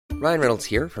Ryan Reynolds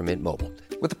here from Mint Mobile.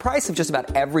 With the price of just about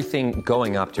everything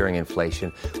going up during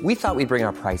inflation, we thought we'd bring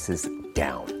our prices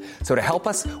down. So to help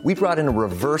us, we brought in a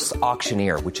reverse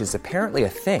auctioneer, which is apparently a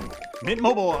thing. Mint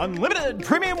Mobile Unlimited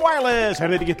Premium Wireless. How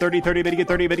to get 30, 30, bit to get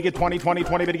 30, bit to get 20, 20,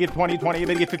 20, bit to get 20, 20,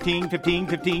 bit to get 15, 15,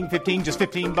 15, 15, just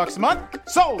 $15 a month?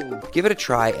 Sold! Give it a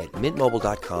try at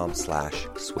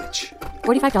mintmobile.com/switch.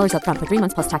 $45 up front for 3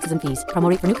 months plus taxes and fees. Promo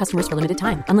rate for new customers for limited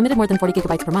time. Unlimited more than 40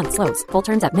 gigabytes per month. Slows full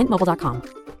terms at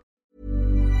mintmobile.com.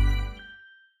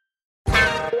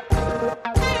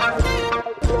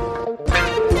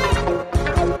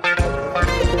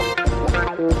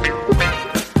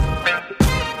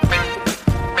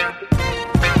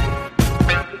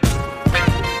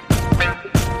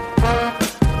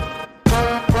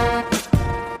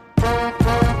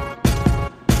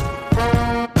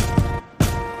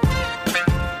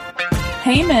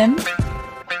 Hey, Mim.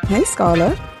 Hey,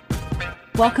 Scarlett.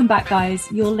 Welcome back,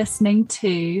 guys. You're listening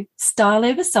to Style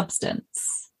Over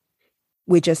Substance.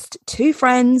 We're just two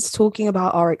friends talking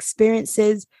about our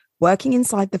experiences working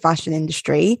inside the fashion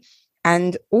industry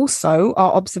and also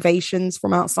our observations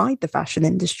from outside the fashion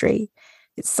industry.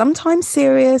 It's sometimes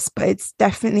serious, but it's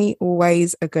definitely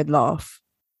always a good laugh.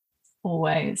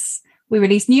 Always. We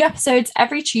release new episodes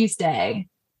every Tuesday.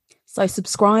 So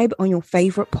subscribe on your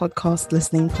favorite podcast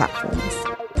listening platforms.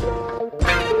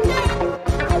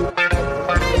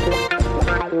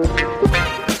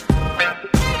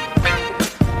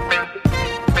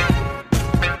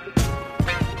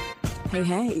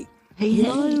 Hey. You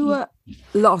know,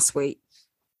 last week,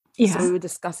 Yeah. so we were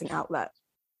discussing Outlet.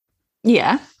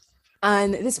 Yeah.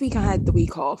 And this week I had the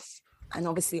week off. And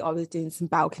obviously I was doing some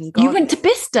balcony You gardening. went to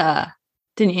Bicester,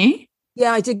 didn't you?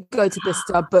 Yeah, I did go to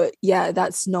Bicester, but yeah,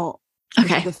 that's not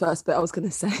Okay. the first bit I was going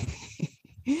to say.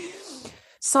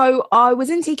 So I was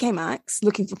in TK Maxx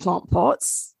looking for plant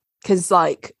pots because,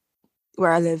 like,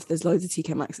 where I live, there's loads of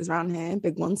TK Maxx's around here,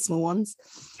 big ones, small ones.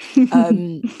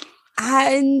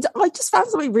 And I just found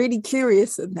something really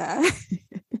curious in there.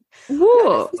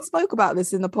 What? We spoke about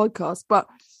this in the podcast, but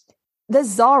there's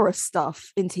Zara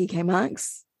stuff in TK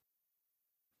Maxx.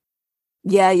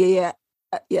 Yeah.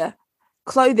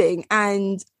 Clothing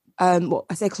and well,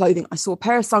 I say clothing. I saw a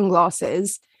pair of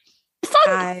sunglasses.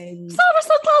 And Zara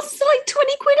sunglasses are like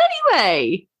 20 quid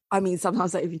anyway. I mean,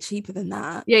 sometimes they're even cheaper than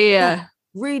that. Yeah.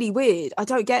 Really weird. I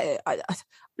don't get it. I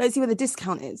don't see where the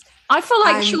discount is. I feel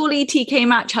like And- surely TK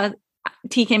Maxx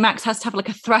has to have like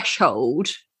a threshold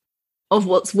of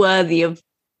what's worthy of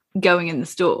going in the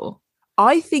store.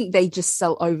 I think they just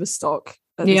sell overstock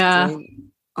at this point.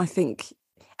 I think.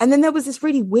 And then there was this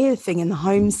really weird thing in the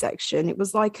home section. It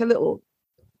was like a little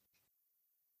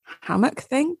hammock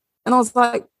thing. And I was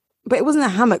like, but it wasn't a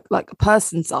hammock like a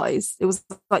person size. It was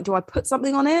like, do I put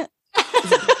something on it?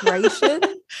 Is it decoration?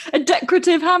 A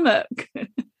decorative hammock.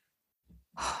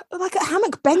 Like a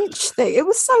hammock bench thing. It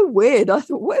was so weird. I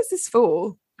thought, what is this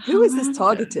for? Who is this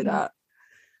targeted at?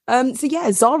 So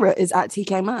yeah, Zara is at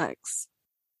TK Maxx.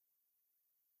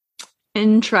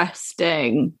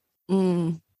 Interesting.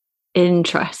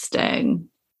 Interesting.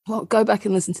 Well, go back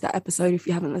and listen to that episode if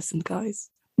you haven't listened, guys.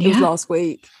 It was Yeah. last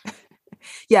week.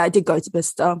 Yeah, I did go to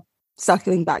Bicester.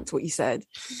 Circling back to what you said.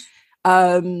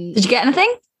 Did you get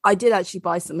anything? I did actually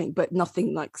buy something, but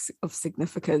nothing like of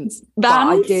significance. But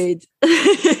I Vans? did.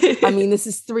 I mean, this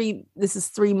is 3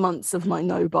 months of my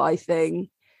no buy thing.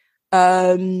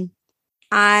 And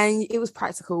it was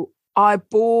practical. I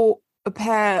bought a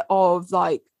pair of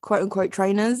like quote unquote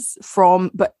trainers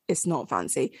but it's not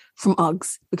fancy, from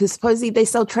Uggs, because supposedly they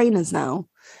sell trainers now.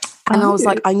 And I was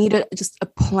like, I needed just a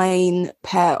plain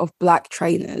pair of black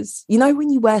trainers. You know, when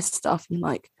you wear stuff and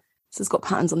like, this has got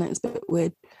patterns on it, it's a bit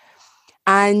weird.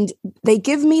 And they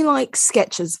give me like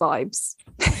Skechers vibes.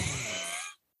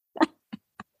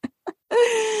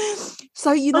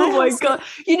 So, you know, Oh my God.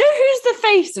 You know who's the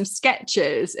face of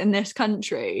Skechers in this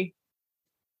country?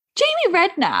 Jamie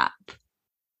Redknapp.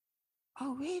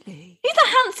 Oh, really? He's a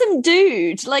handsome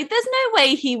dude. Like, there's no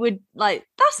way he would, like,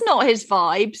 that's not his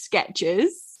vibe, Skechers.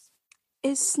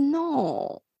 It's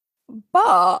not.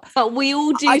 But we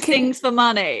all do things for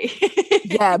money.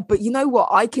 yeah, but you know what?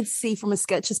 I could see from a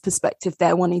Skechers perspective,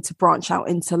 they're wanting to branch out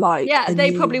into like... Yeah,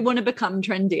 they probably want to become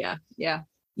trendier. Yeah.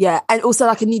 Yeah, and also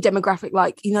like a new demographic,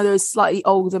 like, you know, those slightly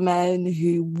older men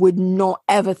who would not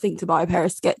ever think to buy a pair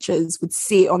of Skechers would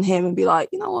see it on him and be like,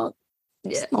 you know what?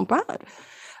 It's not bad.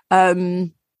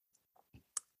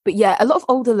 But yeah, a lot of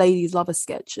older ladies love a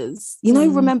Skechers. You know,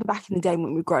 remember back in the day when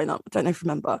we were growing up? I don't know if you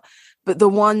remember, but the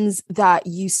ones that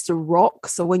used to rock.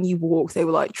 So when you walk, they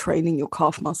were like training your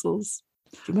calf muscles.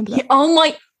 Do you remember that? Yeah, oh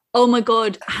my, Oh my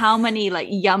God, how many like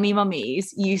yummy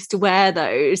mummies used to wear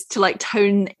those to like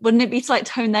tone, wouldn't it be to like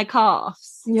tone their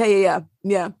calves? Yeah.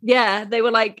 Yeah, they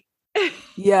were like,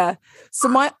 Yeah. So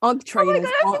my UGG trainers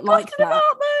aren't like that. about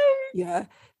those. Yeah.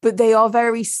 But they are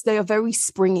very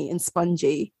springy and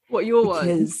spongy. What, your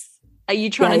ones? Are you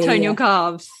trying to tone your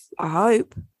calves? I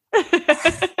hope.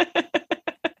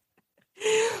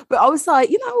 But I was like,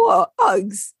 you know what?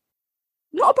 Uggs,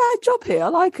 not a bad job here. I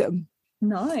like them.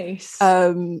 Nice.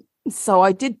 So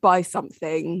I did buy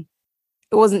something.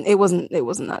 It wasn't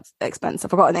that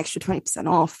expensive. I got an extra 20%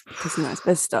 off because it's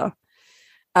Bicester.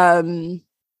 So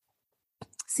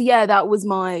yeah, that was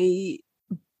my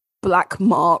black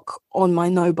mark on my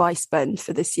no buy spend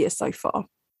for this year so far.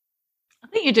 I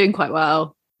think you're doing quite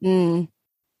well. I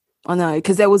know,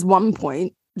 because there was one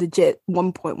point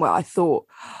where I thought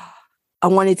I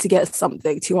wanted to get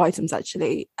something, 2 items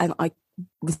actually, and I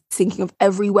was thinking of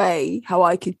every way how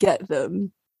I could get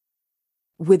them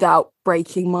without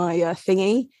breaking my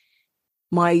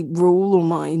my rule or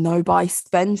my no buy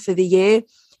spend for the year.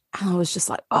 And I was just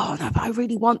like, oh no, but I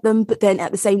really want them. But then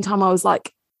at the same time, I was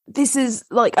like, this is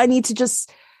like, I need to just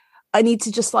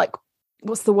like,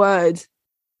 what's the word?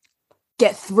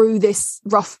 Get through this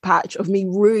rough patch of me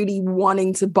really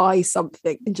wanting to buy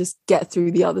something and just get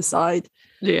through the other side.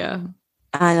 Yeah.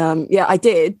 And yeah, I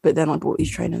did. But then I bought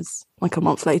these trainers like a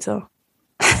month later.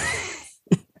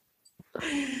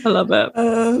 I love it.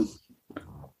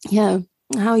 Yeah.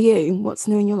 How are you? What's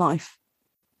new in your life?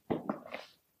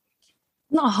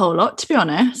 Not a whole lot, to be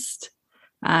honest.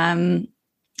 I'm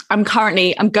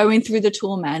going through the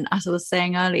torment, as I was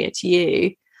saying earlier to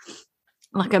you.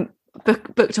 Like I'm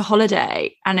booked a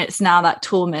holiday, and it's now that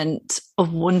torment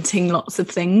of wanting lots of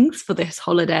things for this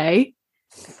holiday.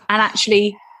 And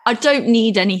actually, I don't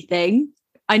need anything.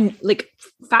 I like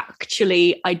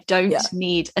factually, I don't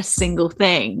need a single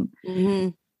thing. Mm-hmm.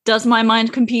 Does my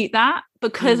mind compute that?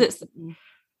 Because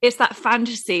it's that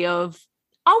fantasy of,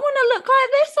 I want to look like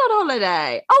this on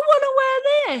holiday. I want to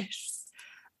wear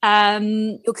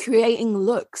this. You're creating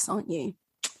looks, aren't you?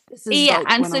 This is yeah,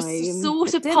 like and so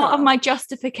sort of part of my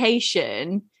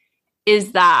justification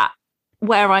is that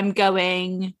where I'm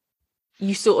going,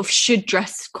 you sort of should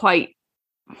dress quite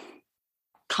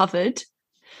covered.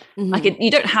 Mm-hmm. Like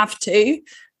you don't have to,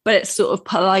 but it's sort of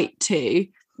polite to.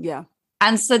 Yeah.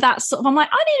 And so that's sort of, I'm like,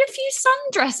 I need a few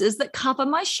sundresses that cover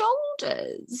my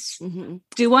shoulders. Mm-hmm.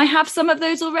 Do I have some of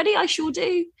those already? I sure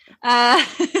do.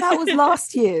 That was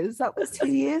last year's. That was 2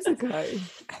 years ago.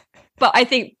 But I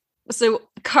think, so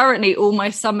currently all my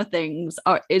summer things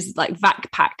is like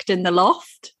vac packed in the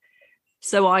loft.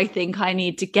 So I think I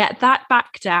need to get that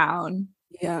back down.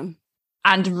 Yeah.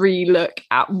 And re-look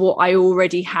at what I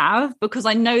already have. Because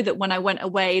I know that when I went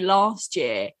away last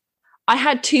year, I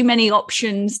had too many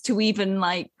options to even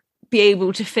like be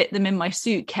able to fit them in my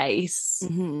suitcase.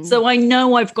 Mm-hmm. So I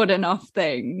know I've got enough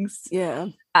things. Yeah.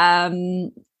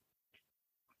 But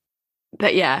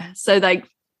yeah, so like,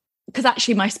 because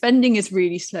actually my spending is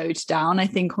really slowed down, I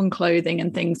think, on clothing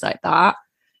and things like that.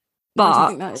 But I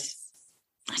don't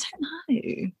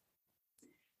know.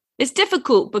 It's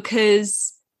difficult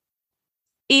because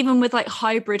even with like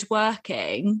hybrid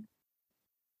working,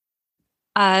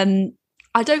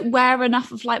 I don't wear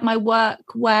enough of like my work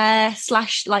wear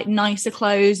 / like nicer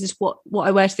clothes is what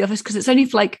I wear to the office, because it's only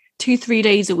for like 2-3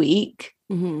 days a week.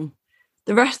 Mm-hmm.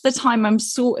 The rest of the time I'm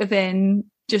sort of in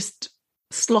just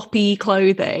sloppy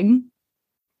clothing.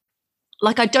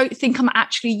 Like I don't think I'm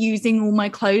actually using all my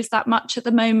clothes that much at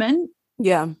the moment.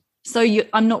 Yeah. So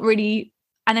I'm not really,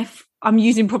 and if I'm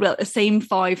using probably like the same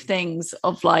 5 things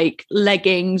of like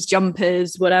leggings,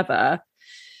 jumpers, whatever.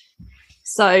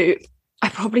 So I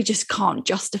probably just can't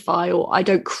justify, or I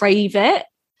don't crave it.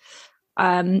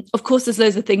 Of course, there's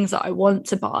loads of things that I want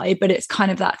to buy, but it's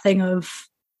kind of that thing of,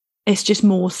 it's just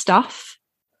more stuff.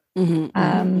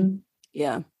 Mm-hmm,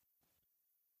 yeah.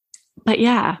 But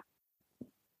yeah.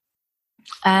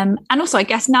 And also, I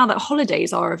guess now that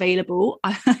holidays are available,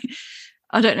 I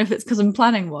don't know if it's because I'm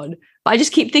planning one, but I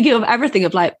just keep thinking of everything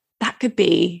of like, that could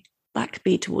be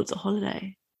towards a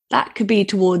holiday. That could be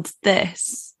towards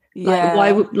this. Yeah.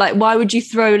 Why would you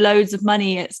throw loads of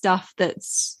money at stuff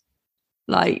that's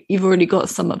like you've already got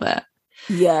some of it?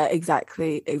 Yeah,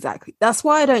 exactly. That's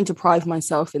why I don't deprive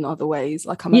myself in other ways.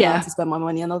 Like I'm allowed to spend my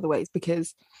money in other ways,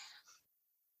 because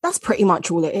that's pretty much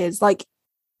all it is. Like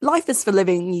life is for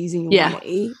living using your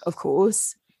money, of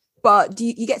course, but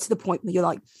you get to the point where you're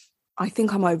like, I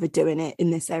think I'm overdoing it in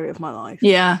this area of my life.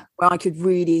 Yeah, where I could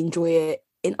really enjoy it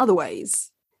in other ways.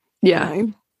 Yeah. You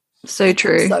know? So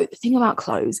true. So the thing about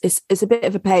clothes is it's a bit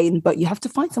of a pain, but you have to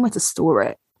find somewhere to store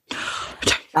it.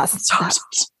 That's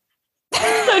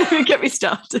Don't even get me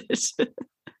started.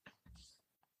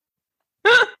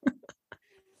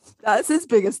 That's his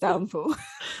biggest downfall.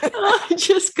 I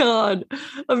just can't.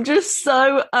 I'm just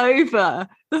so over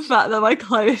the fact that my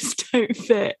clothes don't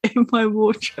fit in my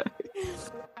wardrobe.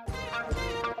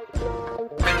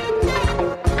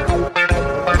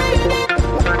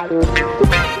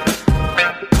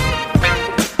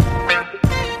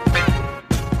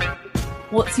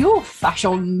 What's your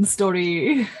fashion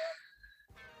story?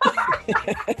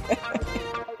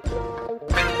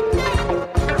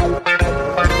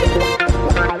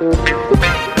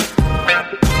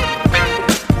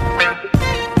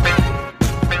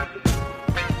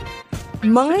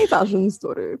 My fashion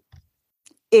story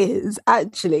is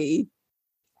actually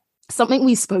something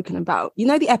we've spoken about. You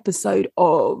know, the episode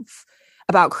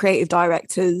about creative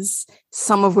directors,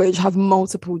 some of which have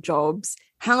multiple jobs.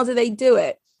 How do they do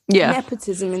it? Yeah.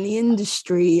 Nepotism in the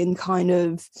industry, and kind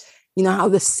of, you know, how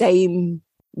the same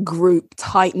group,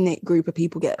 tight-knit group of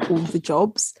people get all the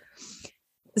jobs.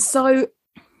 So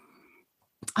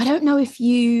I don't know if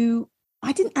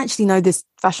I didn't actually know this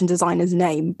fashion designer's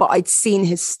name, but I'd seen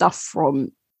his stuff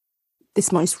from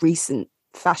this most recent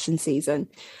fashion season.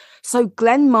 So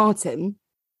Glenn Martin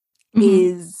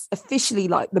is officially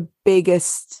like the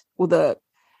biggest, or the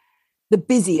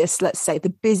busiest, let's say, the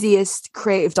busiest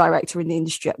creative director in the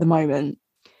industry at the moment.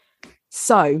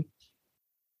 So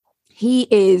he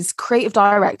is creative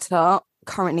director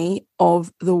currently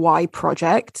of the Y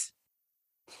Project.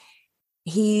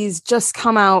 He's just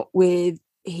come out with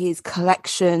his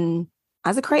collection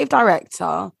as a creative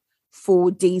director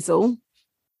for Diesel.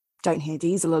 Don't hear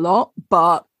Diesel a lot,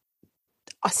 but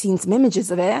I've seen some images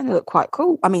of it and they look quite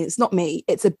cool. I mean, it's not me.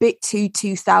 It's a bit too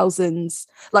 2000s,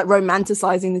 like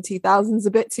romanticizing the 2000s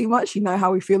a bit too much. You know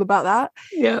how we feel about that.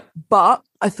 Yeah. But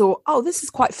I thought, oh, this is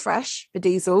quite fresh for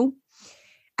Diesel.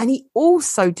 And he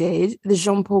also did the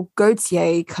Jean-Paul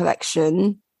Gaultier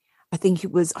collection. I think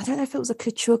it was, I don't know if it was a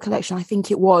couture collection. I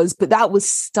think it was, but that was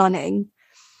stunning.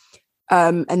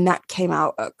 And that came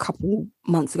out a couple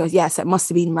months ago. Yes, it must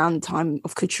have been around the time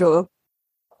of couture.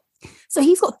 So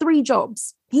he's got 3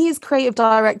 jobs. He is creative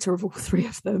director of all 3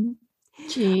 of them.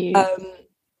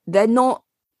 They're not,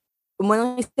 when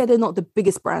I say they're not the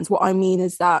biggest brands, what I mean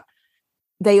is that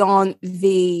they aren't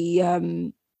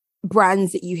the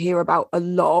brands that you hear about a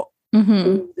lot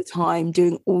all the time,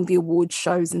 doing all the award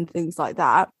shows and things like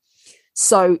that.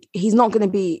 So he's not going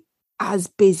to be as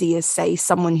busy as, say,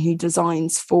 someone who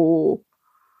designs for,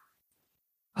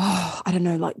 I don't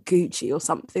know, like Gucci or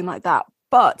something like that.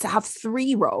 But to have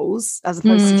 3 roles as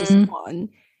opposed to just one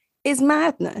is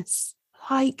madness.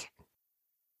 Like,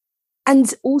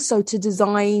 and also to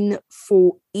design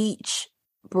for each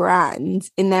brand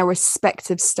in their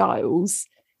respective styles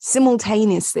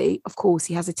simultaneously. Of course,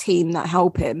 he has a team that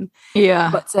help him. Yeah.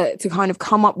 But to kind of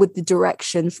come up with the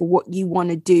direction for what you want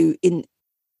to do in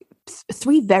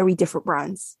 3 very different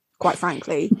brands, quite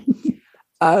frankly,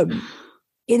 in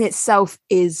itself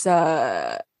is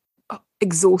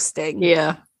exhausting.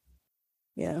 Yeah.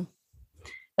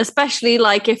 Especially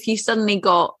like if you suddenly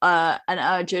got an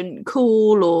urgent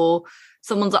call, or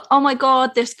someone's like, oh my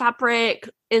god, this fabric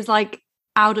is like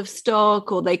out of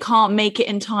stock, or they can't make it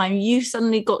in time. You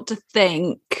suddenly got to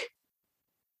think,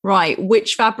 right,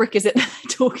 which fabric is it they're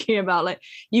talking about? Like,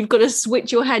 you've got to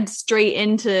switch your head straight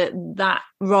into that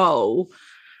role.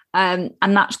 And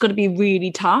that's got to be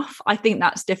really tough. I think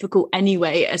that's difficult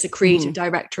anyway as a creative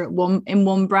director in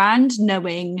one brand,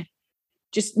 knowing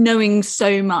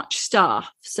so much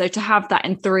stuff. So to have that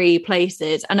in 3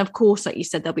 places, and of course, like you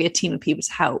said, there'll be a team of people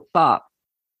to help, but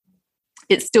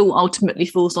it still ultimately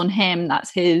falls on him.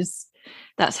 That's his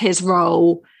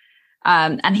role.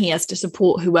 And he has to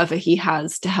support whoever he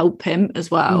has to help him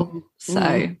as well.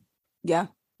 So yeah.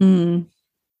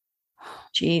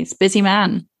 Geez, busy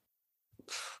man.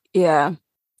 Yeah.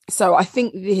 So I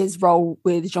think his role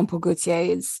with Jean-Paul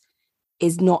Gaultier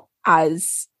is not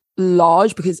as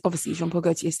large, because obviously Jean-Paul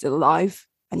Gaultier is still alive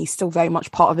and he's still very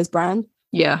much part of his brand.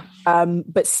 Yeah.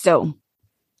 But still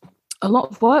a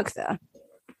lot of work there.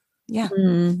 Yeah.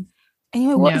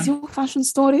 Anyway, what is your fashion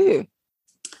story?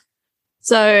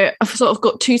 So I've sort of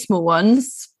got 2 small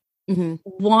ones.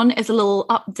 One is a little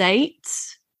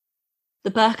update.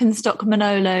 The Birkenstock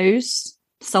Manolos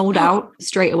sold out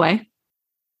straight away.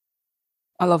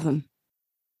 I love them.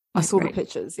 I saw the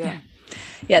pictures. Yeah,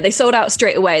 they sold out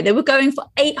straight away. They were going for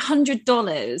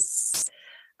 $800.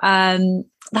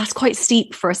 That's quite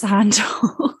steep for a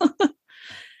sandal.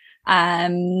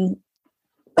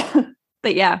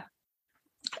 But yeah,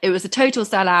 it was a total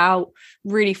sellout,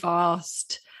 really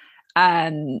fast.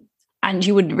 And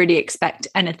you wouldn't really expect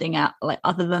anything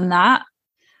other than that.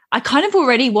 I kind of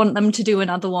already want them to do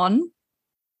another one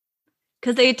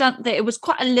because it was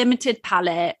quite a limited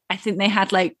palette. I think they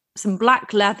had like some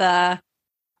black leather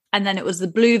and then it was the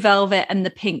blue velvet and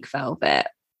the pink velvet.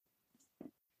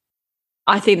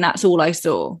 I think that's all I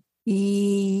saw.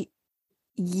 Yep.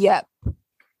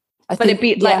 But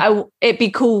it'd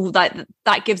be cool. Like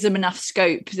that gives them enough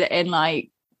scope that in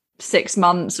like 6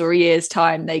 months or a year's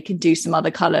time, they can do some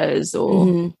other colours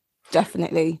or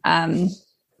definitely.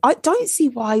 I don't see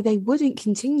why they wouldn't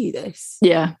continue this.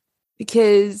 Yeah.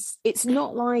 Because it's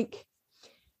not like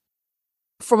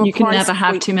from a you can never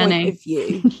have too many. Point of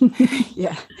view,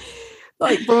 yeah.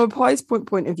 Like from a price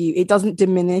point of view, it doesn't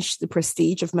diminish the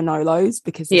prestige of Manolos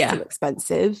because it's still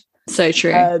expensive. So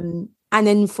true. And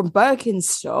then from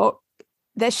Birkenstock,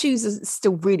 their shoes are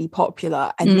still really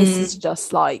popular. And this is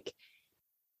just like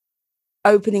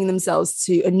opening themselves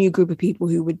to a new group of people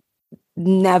who would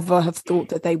never have thought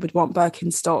that they would want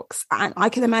Birkenstocks. And I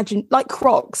can imagine, like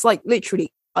Crocs, like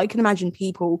literally, I can imagine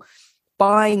people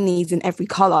buying these in every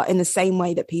color in the same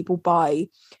way that people buy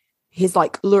his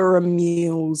like Luram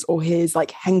mules or his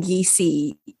like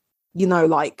Hangisi, you know,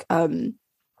 like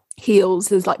heels,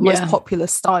 his like most popular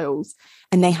styles,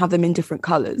 and they have them in different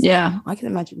colors. Yeah. I can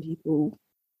imagine people.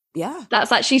 Yeah.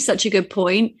 That's actually such a good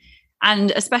point.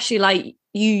 And especially like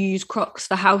you use Crocs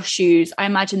for house shoes. I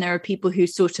imagine there are people who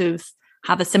sort of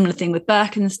have a similar thing with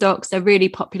Birkenstocks. They're really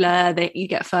popular. You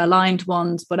get fur-lined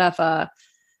ones, whatever.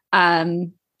 But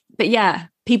yeah,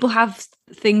 people have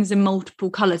things in multiple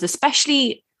colours,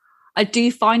 especially, I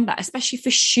do find that, especially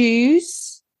for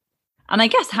shoes. And I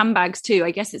guess handbags too.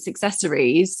 I guess it's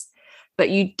accessories. But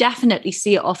you definitely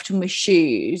see it often with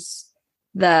shoes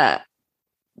that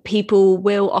people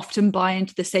will often buy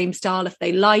into the same style if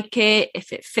they like it,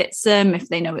 if it fits them, if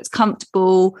they know it's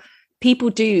comfortable. People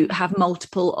do have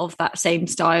multiple of that same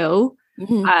style.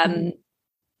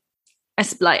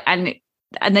 It's like, and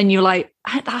then you're like,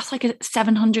 that's like a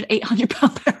 700, 800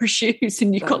 pound pair of shoes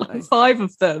and you've got like 5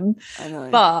 of them. I know.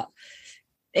 But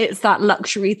it's that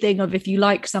luxury thing of if you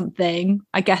like something,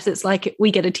 I guess it's like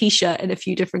we get a t-shirt in a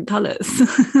few different colours.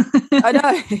 I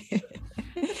know.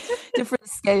 Different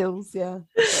scales, yeah.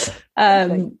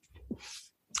 But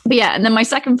yeah, and then my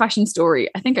second fashion story,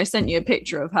 I think I sent you a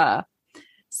picture of her.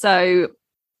 So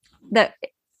that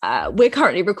we're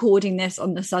currently recording this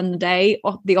on the Sunday.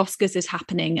 The Oscars is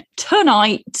happening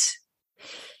tonight.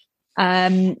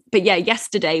 But yeah,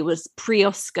 yesterday was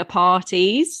pre-Oscar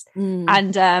parties,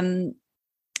 and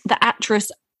the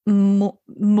actress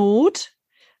Maud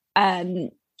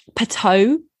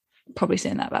Pateau, probably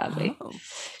saying that badly.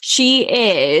 She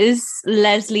is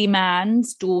Leslie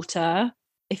Mann's daughter.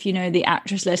 If you know the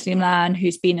actress Leslie Mann,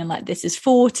 who's been in like This Is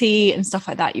 40 and stuff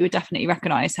like that, you would definitely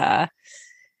recognize her.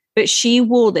 But she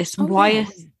wore this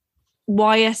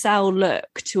YSL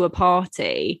look to a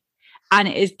party, and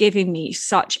it is giving me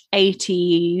such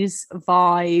 80s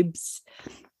vibes.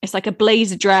 It's like a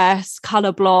blazer dress,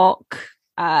 color block.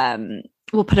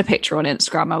 We'll put a picture on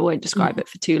Instagram. I won't describe it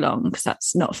for too long because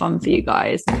that's not fun for you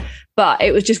guys. But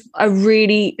it was just a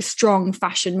really strong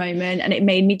fashion moment, and it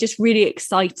made me just really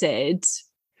excited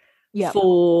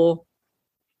for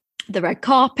the red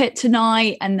carpet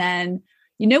tonight. And then,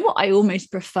 you know what I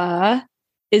almost prefer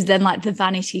is then like the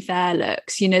Vanity Fair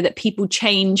looks, you know, that people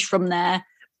change from their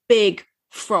big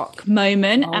frock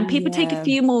moment and people take a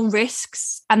few more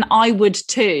risks, and I would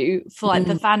too, for like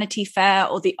the Vanity Fair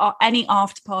or the any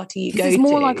after party you go to. It's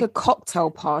more like a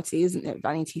cocktail party, isn't it,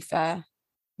 Vanity Fair?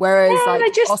 Whereas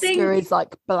like Oscar is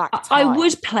like black tie. I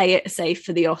would play it safe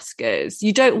for the Oscars.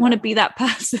 You don't want to be that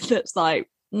person that's like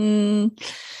so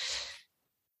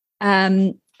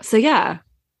yeah,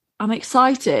 I'm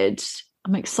excited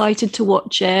to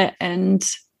watch it. And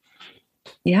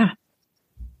yeah,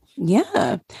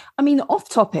 I mean, off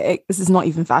topic, this is not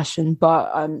even fashion,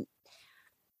 but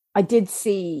I did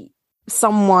see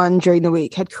someone during the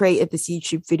week had created this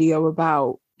YouTube video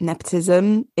about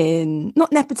nepotism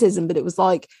not nepotism, but it was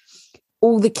like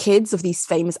all the kids of these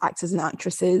famous actors and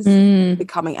actresses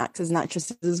becoming actors and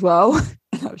actresses as well.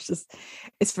 And I was just,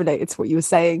 it's related to what you were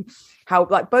saying, how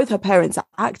like both her parents are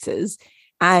actors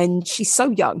and she's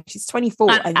so young, she's 24,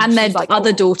 and their like,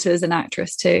 other daughter's an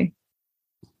actress too.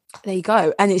 There you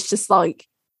go. And it's just like,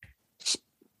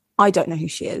 I don't know who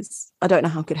she is. I don't know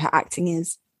how good her acting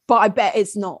is, but I bet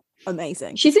it's not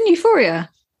amazing. She's in Euphoria.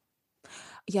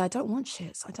 Yeah, I don't watch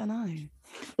it, so I don't know.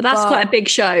 But that's quite a big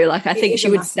show. Like, I think she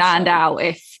would stand out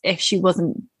if she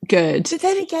wasn't good. But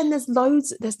then again, there's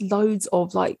loads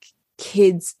of like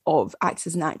kids of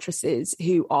actors and actresses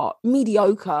who are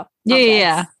mediocre.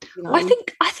 Yeah. You know? Well,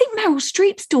 I think Meryl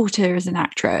Streep's daughter is an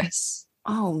actress.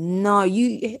 Oh no,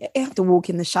 you have to walk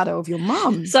in the shadow of your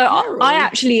mum. So I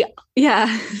actually,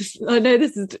 yeah, I know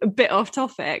this is a bit off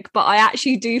topic, but I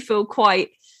actually do feel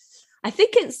I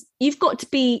think you've got to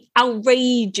be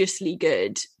outrageously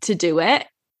good to do it.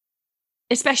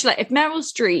 Especially like if Meryl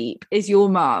Streep is your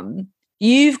mum,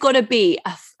 you've got to be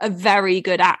a very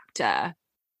good actor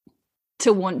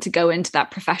to want to go into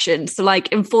that profession. So like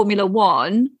in Formula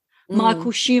One,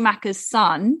 Michael Schumacher's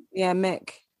son, Mick,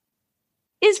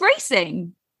 is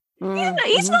racing.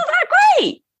 He's not that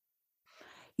great.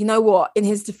 You know what? In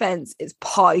his defense, it's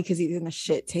partly because he's in a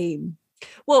shit team.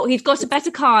 Well, he's got a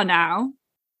better car now.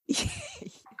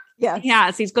 Yeah, he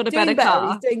has. He's got a better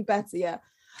car. He's doing better, yeah.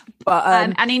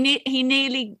 But and he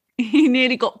nearly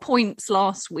got points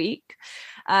last week.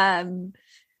 And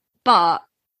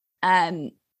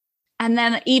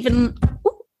then even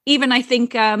I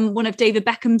think one of David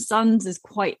Beckham's sons is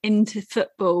quite into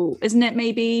football, isn't it?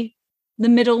 Maybe the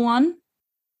middle one,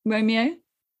 Romeo.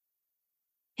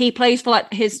 He plays for like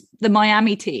the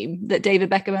Miami team that David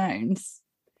Beckham owns,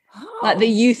 like the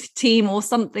youth team or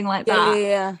something like that.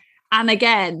 Yeah. And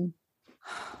again,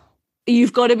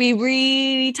 you've got to be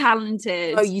really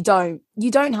talented. No, you don't. You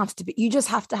don't have to be. You just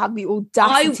have to have the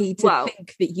audacity to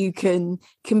think that you can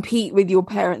compete with your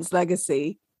parents'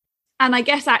 legacy. And I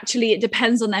guess actually it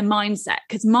depends on their mindset,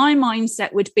 because my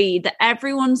mindset would be that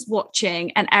everyone's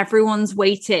watching and everyone's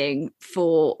waiting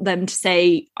for them to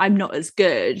say, I'm not as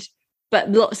good.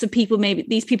 But lots of people, maybe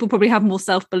these people probably have more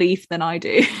self-belief than I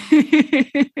do.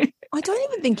 I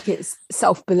don't even think it's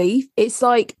self-belief. It's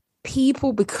like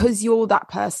people, because you're that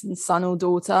person's son or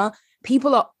daughter,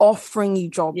 people are offering you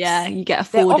jobs. Yeah, you get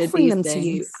afforded. They're offering them to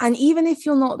you. And even if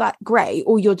you're not that great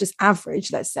or you're just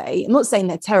average, let's say, I'm not saying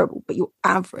they're terrible, but you're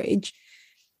average,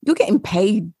 you're getting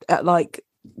paid at like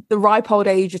the ripe old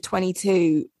age of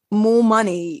 22 more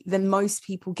money than most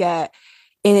people get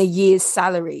in a year's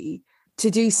salary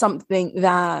to do something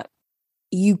that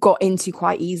you got into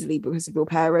quite easily because of your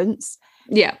parents.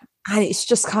 Yeah. And it's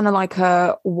just kind of like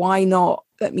why not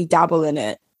let me dabble in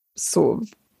it sort of.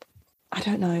 I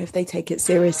don't know if they take it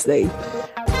seriously.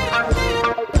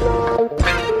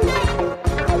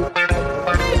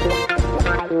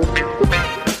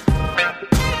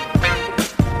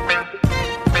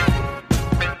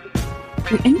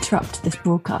 We interrupt this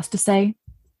broadcast to say,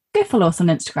 go follow us on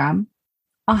Instagram.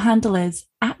 Our handle is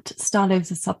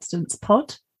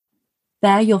 @StyleOverSubstancePod.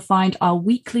 There you'll find our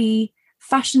weekly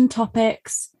fashion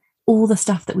topics, all the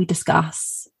stuff that we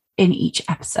discuss in each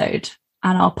episode,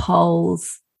 and our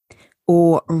polls.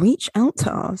 Or reach out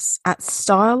to us at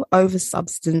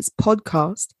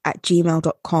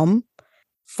styleoversubstancepodcast@gmail.com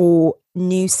for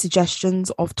new suggestions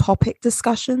of topic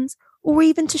discussions, or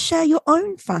even to share your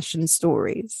own fashion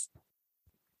stories.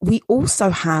 We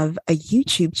also have a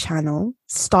YouTube channel,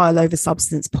 Style Over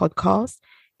Substance Podcast,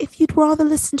 if you'd rather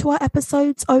listen to our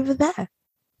episodes over there.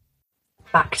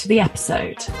 Back to the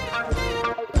episode.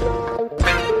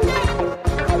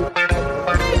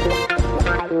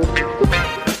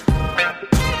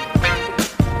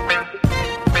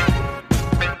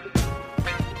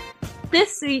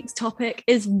 This week's topic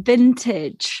is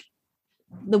vintage.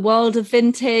 The world of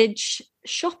vintage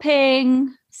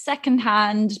shopping,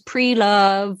 secondhand,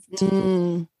 pre-loved.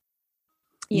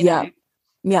 Yeah.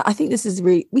 Yeah, I think this is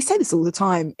really, we say this all the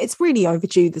time. It's really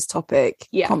overdue, this topic.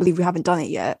 Yeah. Can't believe we haven't done it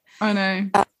yet. I know.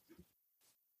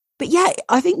 But yeah,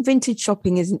 I think vintage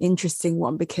shopping is an interesting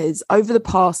one because over the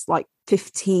past like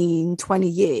 15, 20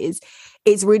 years,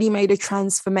 it's really made a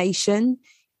transformation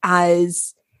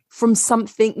as from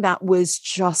something that was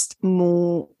just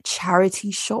more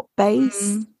charity shop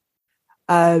based.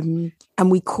 And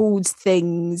we called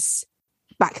things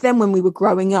back then when we were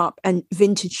growing up and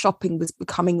vintage shopping was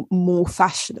becoming more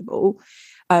fashionable.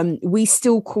 We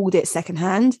still called it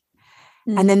secondhand.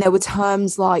 And then there were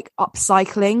terms like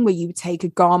upcycling, where you would take a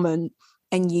garment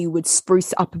and you would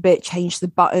spruce it up a bit, change the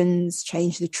buttons,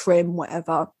 change the trim,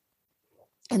 whatever,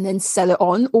 and then sell it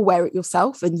on or wear it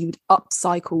yourself, and you'd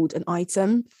upcycled an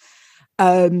item.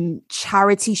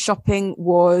 Charity shopping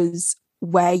was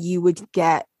where you would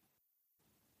get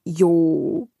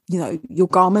your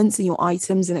garments and your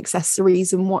items and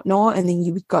accessories and whatnot, and then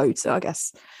you would go to, I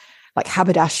guess, like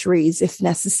haberdasheries if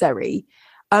necessary.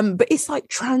 But it's like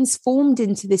transformed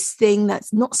into this thing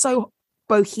that's not so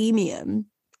bohemian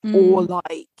or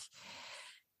like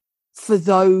for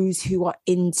those who are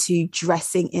into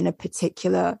dressing in a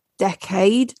particular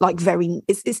decade, like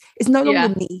it's no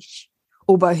longer niche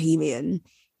or bohemian.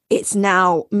 It's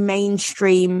now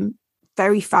mainstream,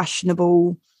 very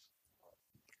fashionable.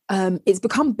 It's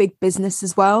become big business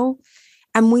as well.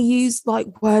 And we use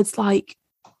like words like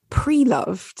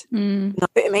pre-loved.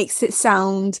 It makes it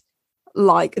sound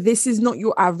Like, this is not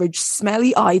your average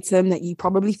smelly item that you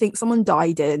probably think someone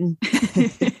died in.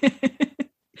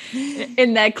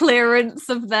 In their clearance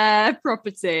of their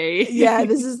property. Yeah,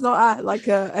 this is not like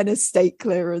an estate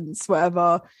clearance,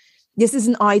 whatever. This is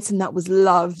an item that was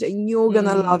loved, and you're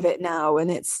gonna love it now, and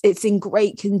it's in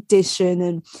great condition.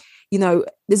 And you know,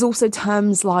 there's also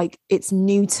terms like it's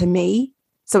new to me.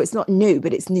 So it's not new,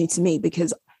 but it's new to me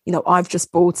because, you know, I've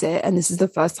just bought it and this is the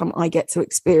first time I get to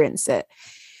experience it.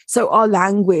 So our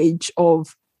language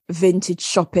of vintage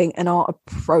shopping and our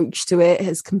approach to it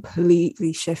has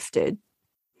completely shifted.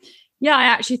 Yeah, I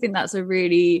actually think that's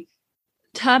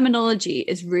terminology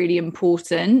is really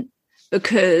important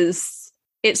because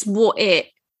it's what it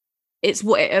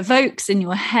evokes in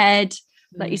your head.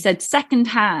 Like you said,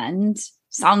 secondhand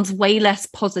sounds way less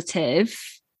positive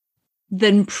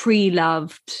than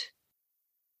pre-loved,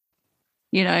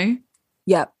 you know?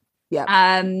 Yeah.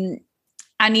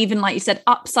 And even like you said,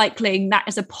 upcycling, that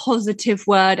is a positive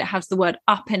word. It has the word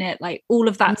up in it, like all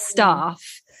of that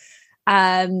stuff,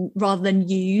 rather than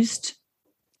used.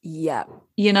 Yeah.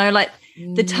 You know, like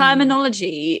the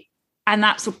terminology, and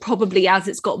that's probably as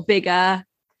it's got bigger,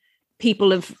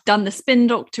 people have done the spin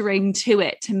doctoring to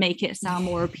it to make it sound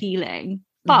more appealing.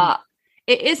 But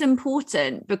it is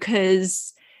important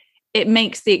because it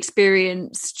makes the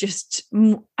experience just,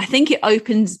 I think it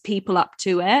opens people up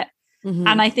to it.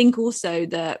 And I think also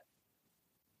that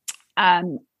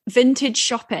vintage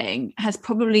shopping has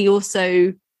probably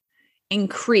also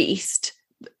increased.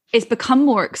 It's become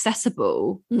more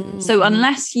accessible. So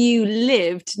unless you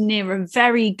lived near a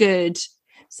very good,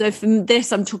 so from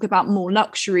this, I'm talking about more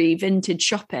luxury vintage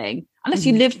shopping, unless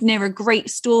you lived near a great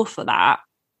store for that,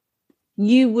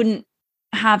 you wouldn't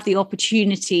have the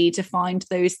opportunity to find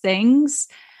those things.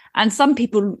 And some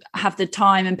people have the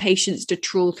time and patience to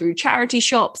trawl through charity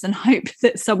shops and hope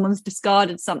that someone's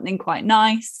discarded something quite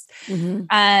nice.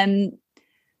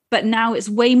 But now it's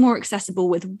way more accessible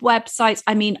with websites.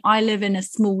 I mean, I live in a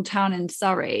small town in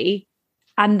Surrey,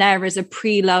 and there is a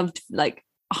pre-loved, like,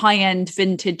 high-end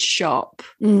vintage shop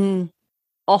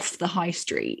off the high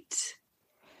street.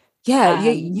 Yeah,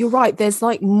 you're right. There's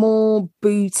like more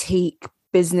boutique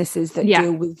businesses that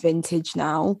deal with vintage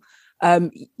now.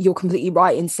 You're completely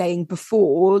right in saying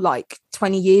before, like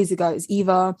 20 years ago, it's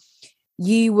either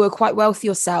you were quite wealthy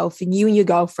yourself and you and your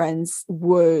girlfriends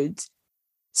would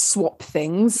swap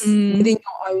things within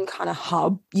your own kind of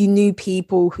hub. You knew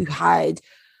people who had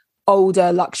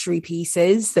older luxury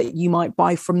pieces that you might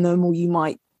buy from them, or you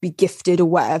might be gifted or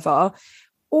whatever,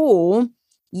 or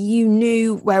you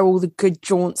knew where all the good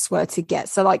jaunts were to get.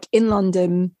 So like in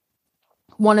London,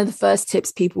 one of the first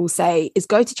tips people say is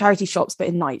go to charity shops, but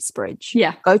in Knightsbridge.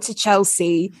 Yeah. Go to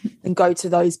Chelsea and go to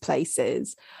those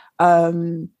places.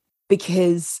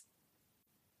 Because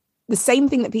the same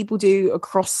thing that people do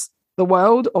across the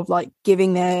world of like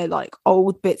giving their like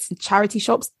old bits in charity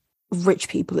shops, rich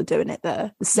people are doing it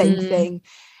there. The same thing.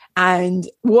 And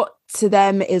what to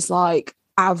them is like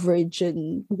average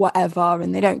and whatever,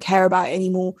 and they don't care about it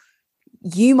anymore.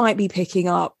 You might be picking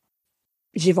up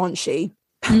Givenchy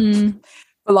for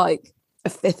like a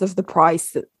fifth of the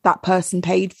price that person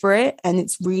paid for it, and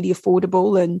it's really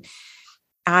affordable.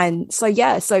 And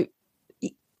so so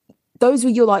those were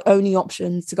your like only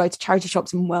options, to go to charity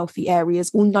shops in wealthy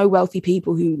areas, or no wealthy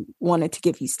people who wanted to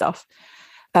give you stuff,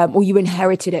 or you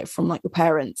inherited it from like your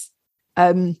parents.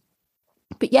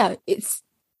 But yeah,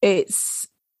 it's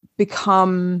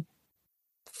become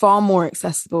far more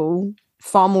accessible,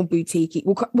 far more boutique.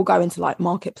 We'll go into like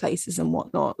marketplaces and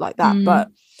whatnot like that. But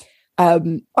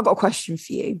I've got a question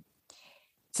for you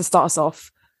to start us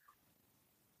off.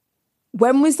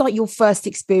 When was like your first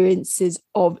experiences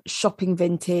of shopping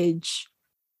vintage,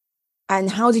 and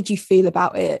how did you feel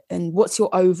about it? And what's your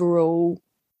overall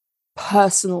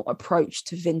personal approach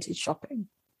to vintage shopping?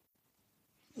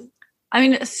 I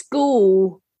mean, at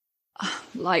school,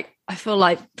 like I feel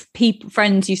like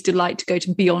friends used to like to go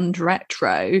to Beyond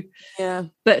Retro. Yeah.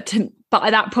 But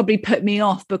that probably put me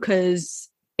off because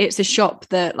it's a shop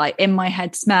that like in my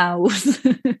head smells.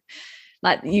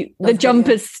 Like the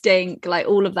jumpers stink, like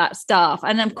all of that stuff.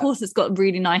 And of course it's got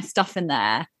really nice stuff in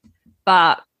there,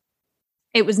 but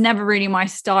it was never really my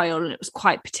style, and it was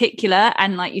quite particular.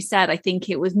 And like you said, I think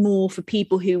it was more for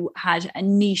people who had a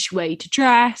niche way to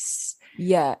dress.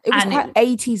 Yeah, it was quite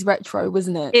 80s retro,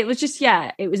 wasn't it? It was just,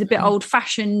 it was a bit old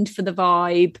fashioned for the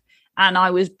vibe, and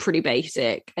I was pretty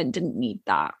basic and didn't need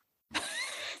that.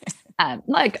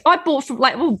 Like I bought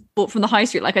from the high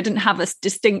street. Like I didn't have a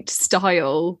distinct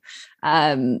style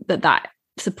that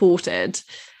supported.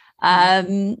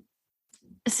 So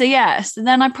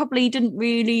then I probably didn't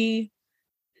really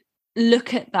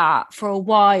look at that for a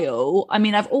while. I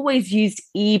mean, I've always used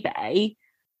eBay.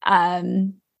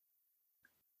 And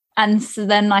so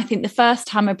then I think the first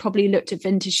time I probably looked at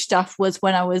vintage stuff was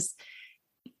when I was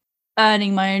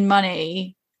earning my own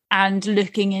money and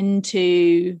looking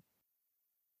into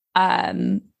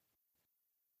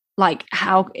like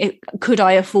could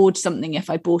I afford something if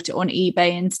I bought it on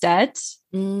eBay instead.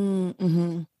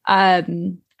 Mm-hmm.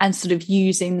 And sort of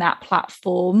using that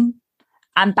platform.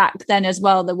 And back then as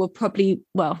well, there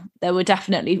were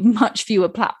definitely much fewer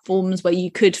platforms where you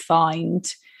could find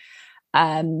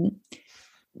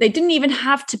they didn't even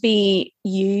have to be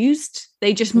used.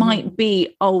 They just might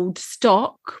be old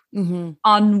stock,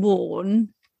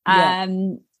 unworn,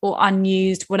 or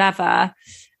unused, whatever.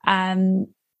 But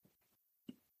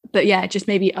yeah, just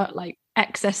maybe like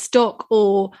excess stock.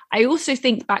 Or I also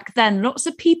think back then, lots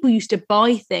of people used to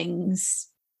buy things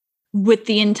with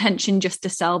the intention just to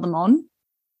sell them on.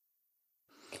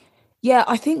 Yeah,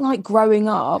 I think like growing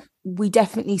up, we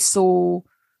definitely saw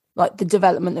like the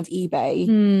development of eBay.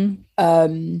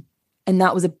 And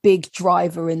that was a big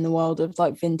driver in the world of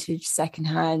like vintage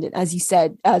secondhand. And as you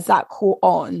said, as that caught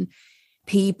on,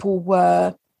 people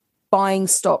were buying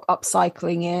stock,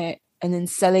 upcycling it, and then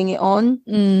selling it on.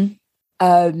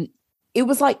 It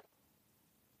was like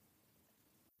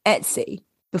Etsy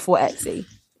before Etsy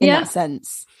in that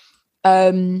sense.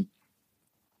 And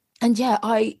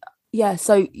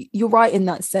so you're right in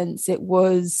that sense. It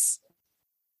was,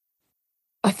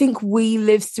 I think we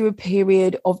lived through a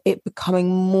period of it becoming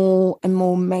more and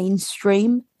more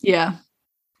mainstream. Yeah.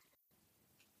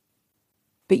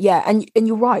 But yeah, and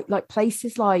you're right, like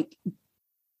places like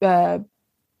Beyond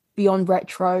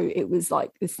Retro, it was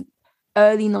like this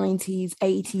early 90s,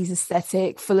 80s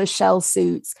aesthetic, full of shell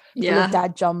suits, full of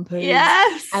dad jumpers.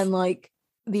 Yes. And like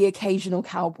the occasional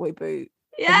cowboy boot.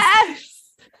 Yes.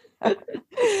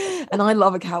 And I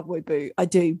love a cowboy boot. I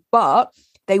do. But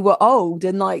they were old,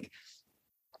 and like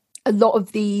a lot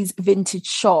of these vintage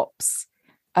shops,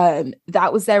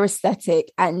 that was their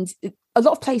aesthetic. And a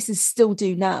lot of places still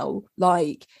do now.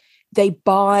 Like they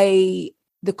buy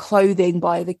the clothing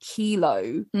by the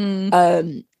kilo,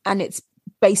 and it's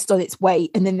based on its weight.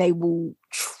 And then they will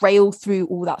trail through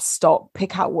all that stock,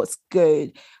 pick out what's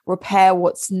good, repair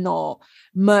what's not,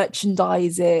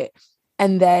 merchandise it,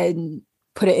 and then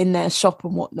put it in their shop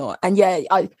and whatnot. And yeah,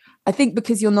 I think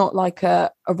because you're not like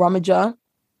a rummager,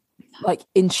 like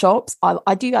in shops,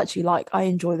 I do actually I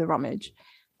enjoy the rummage.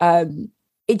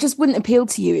 It just wouldn't appeal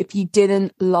to you if you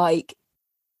didn't like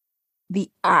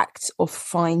the act of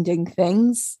finding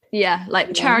things. Yeah,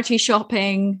 like charity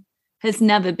shopping has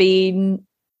never been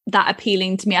that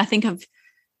appealing to me. I think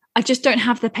I just don't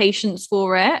have the patience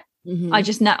for it. I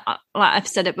just know, like I've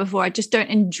said it before, I just don't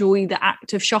enjoy the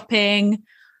act of shopping.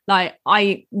 Like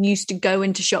I used to go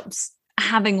into shops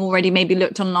having already maybe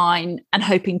looked online and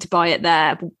hoping to buy it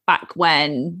there back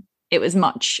when it was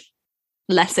much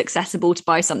less accessible to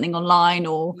buy something online,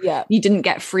 or you didn't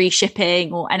get free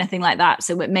shipping or anything like that.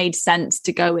 So it made sense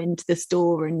to go into the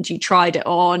store and you tried it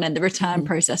on, and the return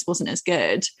process wasn't as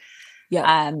good.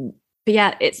 But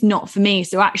yeah, it's not for me.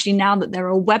 So actually now that there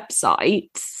are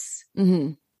websites,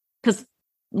 because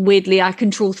weirdly I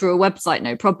can trawl through a website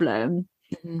no problem.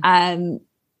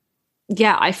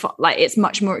 I thought like it's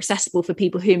much more accessible for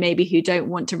people who don't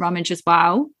want to rummage as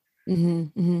well,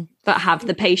 but have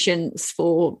the patience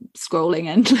for scrolling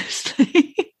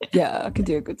endlessly. Yeah, I could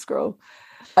do a good scroll.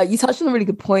 You touched on a really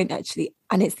good point actually,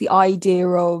 and it's the idea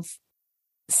of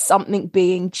something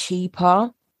being cheaper.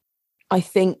 I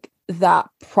think that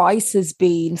price has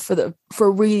been for a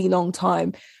really long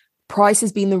time. Price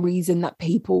has been the reason that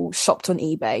people shopped on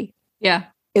eBay. Yeah,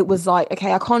 it was like,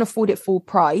 okay, I can't afford it full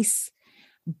price,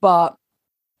 but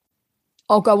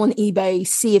I'll go on eBay,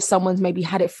 see if someone's maybe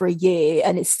had it for a year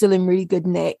and it's still in really good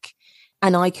nick,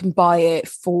 and I can buy it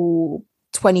for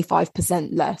 25%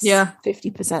 less,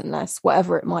 50% less,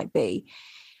 whatever it might be.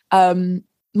 My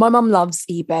mum loves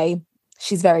eBay.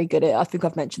 She's very good at it. I think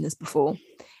I've mentioned this before.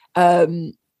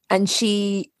 And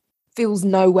she feels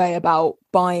no way about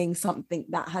buying something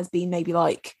that has been maybe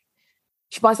like,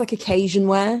 she buys like occasion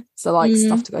wear, so like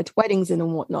stuff to go to weddings in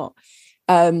and whatnot.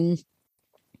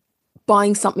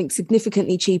 Buying something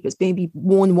significantly cheaper, it's maybe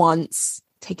worn once,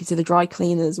 take it to the dry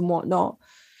cleaners and whatnot.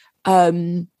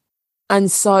 And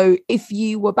so if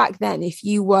you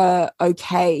were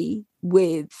okay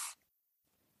with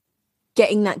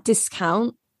getting that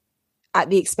discount at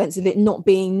the expense of it not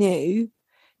being new,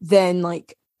 then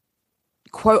like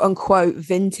quote unquote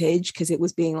vintage, because it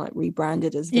was being like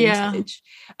rebranded as Yeah. vintage,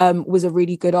 was a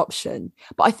really good option.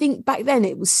 But I think back then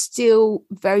it was still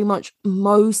very much,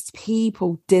 most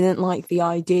people didn't like the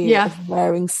idea of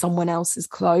wearing someone else's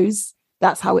clothes.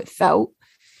 That's how it felt.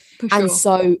 For sure. And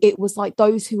so it was like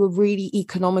those who were really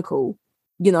economical,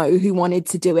 you know, who wanted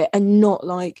to do it, and not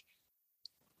like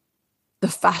the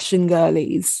fashion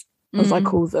girlies, as I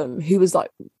call them, who was like,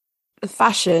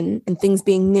 fashion and things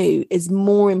being new is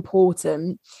more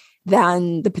important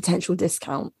than the potential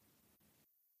discount.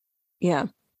 Yeah,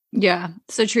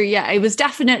 so true. It was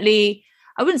definitely,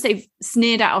 I wouldn't say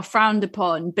sneered at or frowned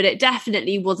upon, but it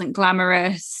definitely wasn't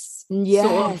glamorous.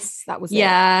 Yes, that was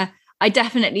it. I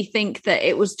definitely think that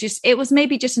it was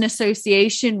maybe just an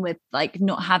association with like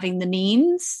not having the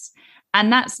means,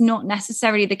 and that's not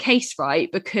necessarily the case,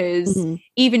 right? Because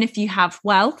even if you have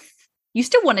wealth, you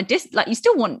still want a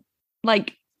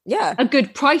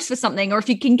good price for something, or if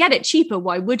you can get it cheaper,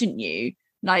 why wouldn't you?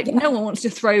 Like no one wants to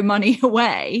throw money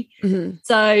away.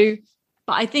 So,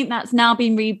 but I think that's now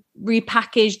been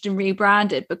repackaged and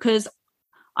rebranded, because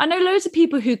I know loads of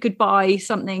people who could buy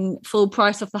something full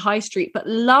price off the high street but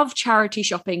love charity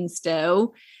shopping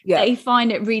still. They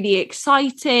find it really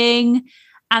exciting.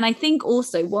 And I think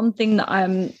also one thing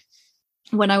that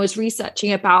when I was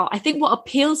researching about, I think what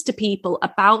appeals to people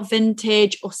about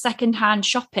vintage or secondhand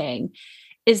shopping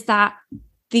is that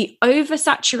the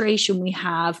oversaturation we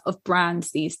have of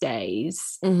brands these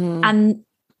days, and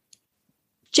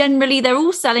generally they're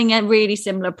all selling a really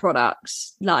similar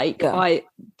products, by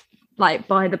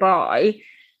the by.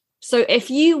 So if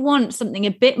you want something a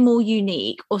bit more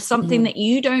unique, or something that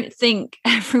you don't think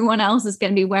everyone else is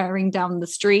going to be wearing down the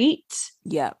street,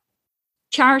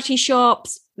 charity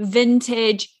shops,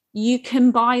 vintage, you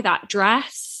can buy that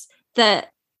dress that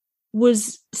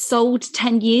was sold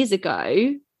 10 years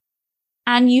ago,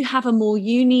 and you have a more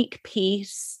unique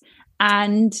piece.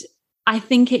 And I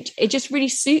think it just really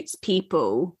suits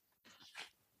people.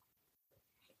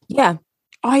 Yeah,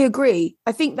 I agree.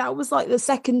 I think that was like the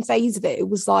second phase of it. It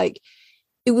was like,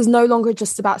 it was no longer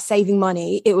just about saving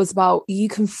money. It was about, you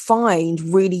can find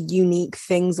really unique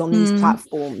things on these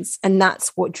platforms. And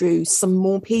that's what drew some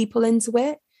more people into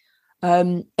it.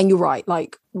 And you're right,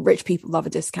 like rich people love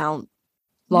a discount.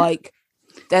 Like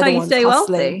they're the ones stay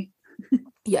hustling. Wealthy.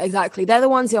 Yeah, exactly. They're the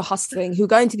ones who are hustling, who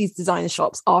go into these designer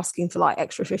shops asking for like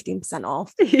extra 15%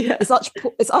 off.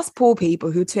 It's us poor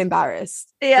people who are too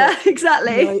embarrassed.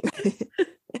 Exactly. You know,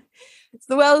 it's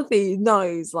the wealthy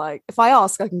knows, like, if I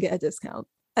ask, I can get a discount,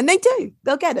 and they do.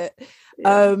 They'll get it.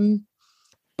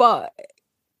 But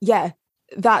yeah,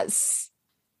 that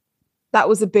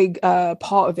was a big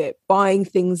part of it. Buying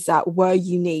things that were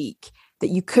unique, that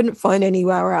you couldn't find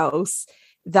anywhere else.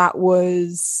 That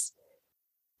was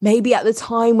maybe at the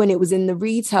time when it was in the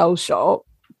retail shop,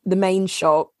 the main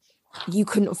shop, you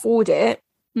couldn't afford it.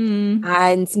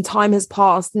 And some time has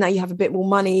passed. Now you have a bit more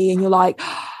money, and you're like,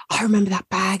 I remember that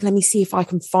bag. Let me see if I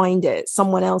can find it.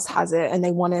 Someone else has it, and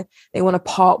they want to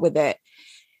part with it.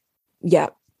 Yeah.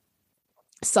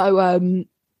 So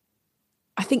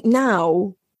I think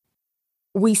now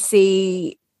we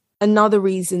see another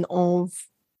reason of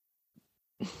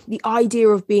the idea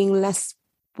of being less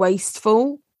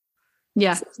wasteful. So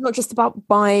it's not just about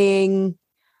buying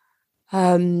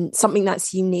something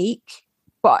that's unique,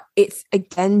 but it's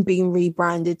again being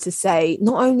rebranded to say,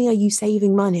 not only are you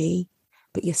saving money,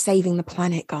 but you're saving the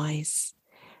planet, guys.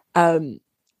 I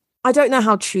don't know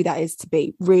how true that is to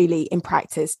be really in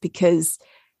practice, because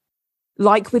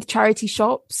like with charity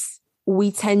shops,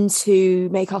 we tend to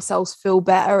make ourselves feel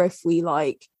better if we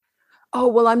like, oh,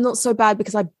 well, I'm not so bad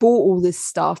because I bought all this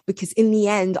stuff, because in the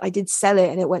end I did sell it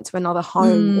and it went to another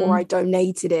home, or I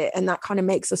donated it, and that kind of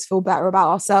makes us feel better about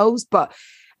ourselves. But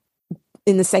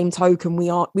in the same token,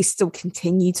 we still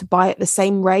continue to buy at the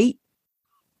same rate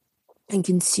and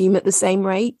consume at the same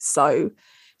rate. So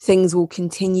things will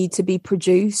continue to be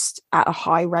produced at a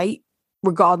high rate,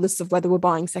 regardless of whether we're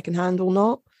buying secondhand or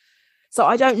not. So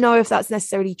I don't know if that's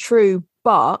necessarily true,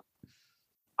 but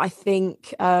I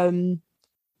think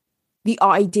the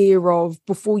idea of,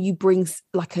 before you bring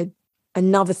like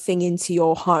another thing into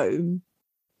your home,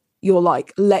 you're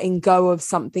like letting go of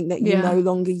something that you no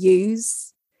longer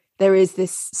use. There is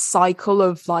this cycle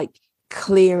of like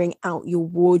clearing out your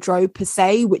wardrobe per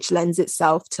se, which lends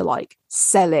itself to like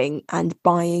selling and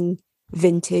buying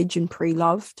vintage and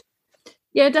pre-loved.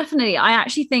 Yeah, definitely. I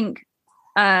actually think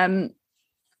that's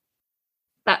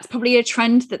probably a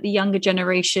trend that the younger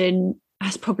generation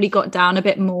has probably got down a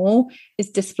bit more, is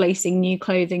displacing new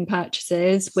clothing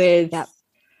purchases with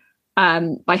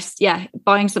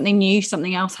buying something new,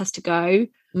 something else has to go.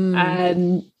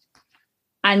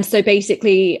 And so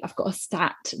basically, I've got a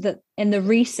stat that in the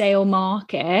resale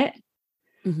market,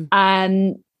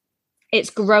 it's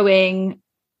growing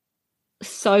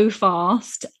so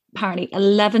fast, apparently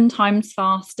 11 times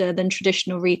faster than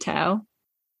traditional retail.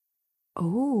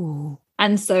 Oh.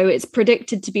 And so it's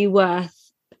predicted to be worth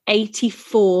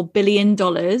 $84 billion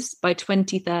by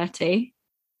 2030,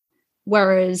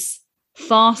 whereas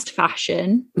fast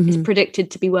fashion is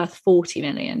predicted to be worth 40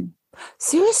 million.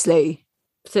 Seriously?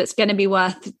 So it's going to be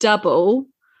worth double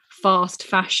fast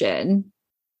fashion.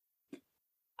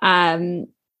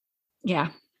 Yeah,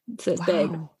 so it's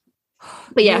big.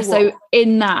 But yeah, so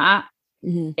in that,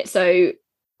 so,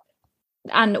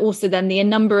 and also then the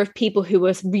number of people who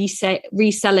were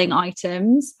reselling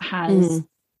items has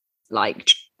like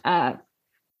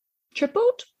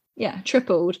tripled. Yeah,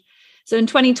 tripled. So in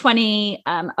 2020,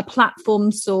 a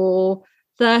platform saw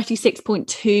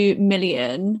 36.2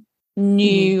 million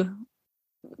new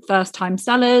first-time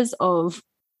sellers of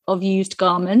used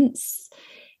garments.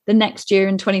 The next year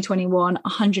in 2021,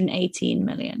 118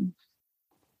 million.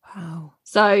 Wow.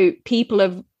 So people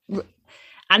have,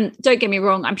 and don't get me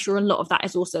wrong, I'm sure a lot of that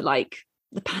is also like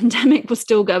the pandemic was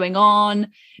still going on.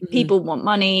 People want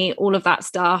money, all of that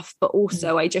stuff. But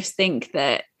also I just think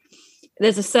that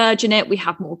there's a surge in it. We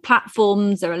have more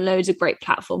platforms. There are loads of great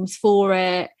platforms for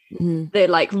it. The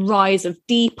like rise of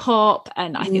Depop,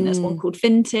 and I think there's one called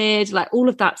Vinted, like all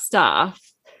of that stuff.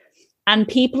 And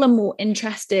people are more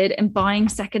interested in buying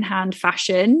secondhand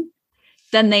fashion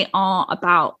than they are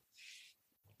about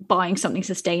buying something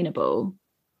sustainable,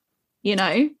 you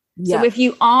know? Yeah. So if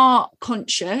you are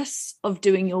conscious of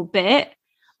doing your bit,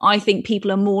 I think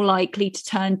people are more likely to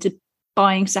turn to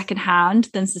buying secondhand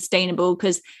than sustainable,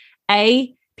 because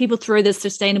people throw the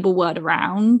sustainable word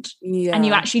around and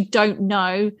you actually don't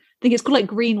know. I think it's called like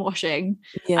greenwashing.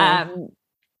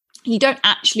 You don't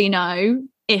actually know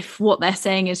if what they're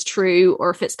saying is true, or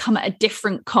if it's come at a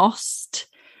different cost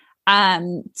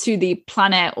to the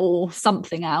planet or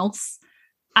something else.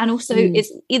 And also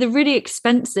it's either really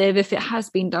expensive if it has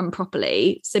been done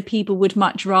properly, so people would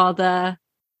much rather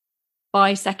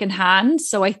buy secondhand.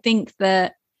 So I think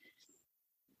that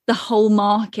the whole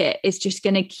market is just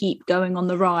going to keep going on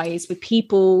the rise, with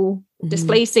people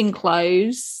displacing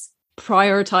clothes,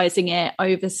 prioritizing it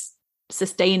over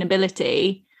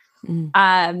sustainability.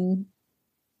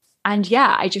 And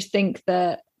yeah, I just think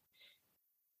that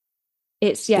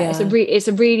it's it's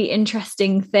a really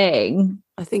interesting thing.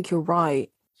 I think you're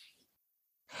right.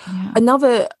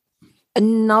 Another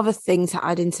thing to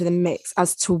add into the mix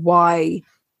as to why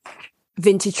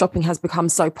vintage shopping has become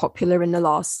so popular in the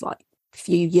last like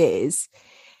few years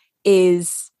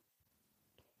is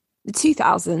the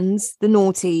 2000s, the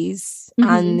noughties,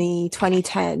 and the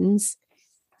 2010s.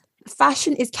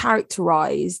 Fashion is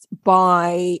characterized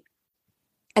by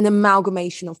an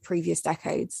amalgamation of previous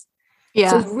decades.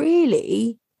 So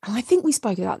really, and I think we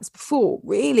spoke about this before,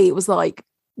 really it was like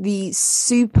the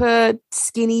super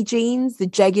skinny jeans, the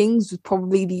jeggings was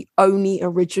probably the only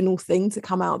original thing to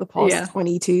come out of the past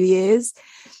 22 years.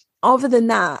 Other than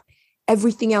that,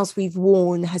 everything else we've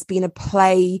worn has been a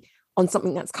play on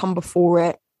something that's come before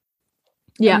it.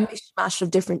 A mishmash of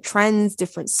different trends,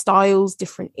 different styles,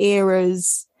 different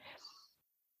eras.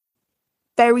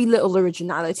 Very little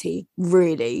originality,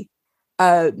 really.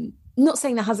 Not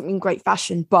saying there hasn't been great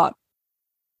fashion, but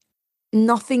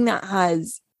nothing that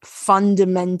has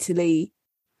fundamentally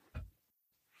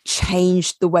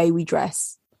changed the way we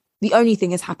dress. The only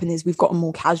thing has happened is we've gotten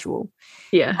more casual.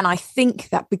 And I think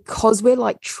that because we're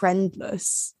like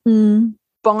trendless,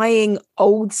 buying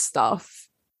old stuff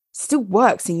still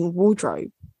works in your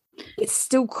wardrobe. It's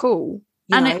still cool.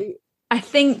 I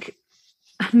think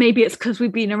maybe it's because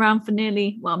we've been around for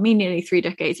nearly 3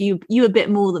 decades. You a bit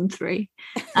more than 3.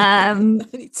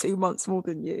 Only 2 months more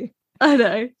than you. I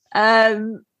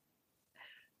know.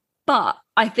 But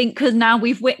I think because now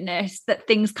we've witnessed that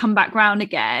things come back round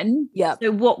again.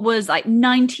 So what was like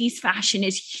 90s fashion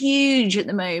is huge at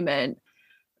the moment.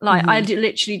 Like I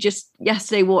literally just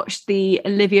yesterday watched the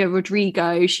Olivia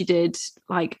Rodrigo. She did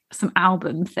like some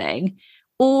album thing.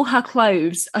 All her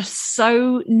clothes are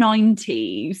so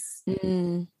 90s.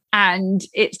 And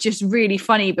it's just really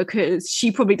funny because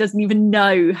she probably doesn't even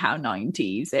know how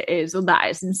 90s it is, or that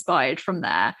it's inspired from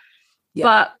there.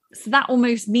 But so that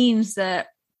almost means that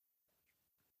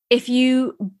if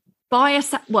you buy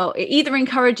it either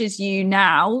encourages you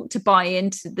now to buy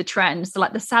into the trends. So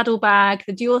like the saddlebag,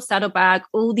 the Dior saddlebag,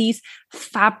 all these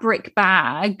fabric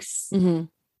bags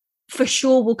for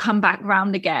sure will come back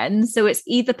round again. So it's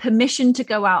either permission to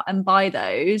go out and buy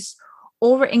those,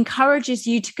 or it encourages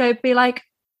you to go be like,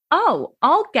 oh,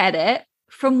 I'll get it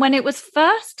from when it was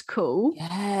first cool.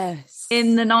 Yes.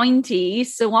 In the 90s.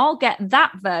 So I'll get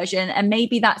that version, and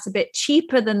maybe that's a bit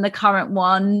cheaper than the current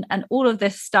one and all of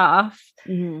this stuff.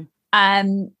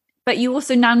 But you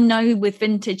also now know with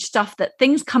vintage stuff that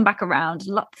things come back around.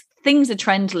 Things are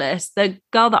trendless. The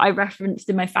girl that I referenced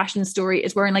in my fashion story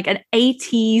is wearing like an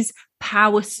 80s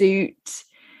power suit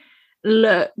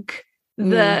look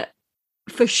that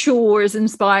for sure is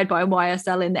inspired by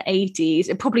YSL in the 80s.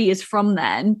 It probably is from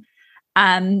then.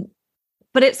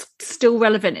 But it's still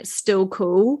relevant. It's still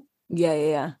cool.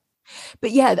 Yeah.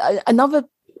 But yeah, another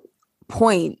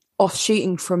point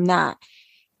offshooting from that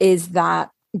is that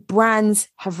brands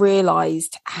have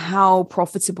realized how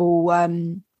profitable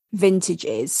vintage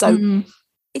is. So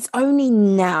it's only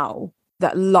now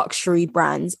that luxury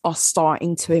brands are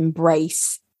starting to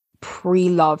embrace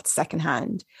pre-loved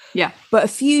secondhand. Yeah. But a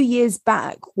few years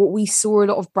back, what we saw a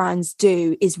lot of brands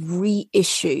do is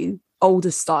reissue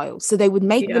older styles. So they would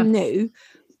make them new,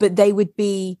 but they would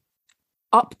be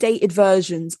updated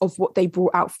versions of what they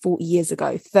brought out 40 years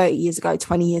ago, 30 years ago,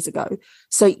 20 years ago.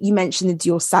 So you mentioned the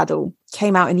Dior Saddle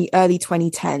came out in the early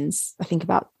 2010s, I think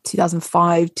about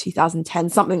 2005, 2010,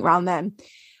 something around then.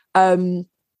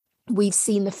 We've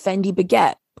seen the Fendi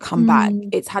Baguette come back.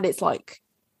 It's had its like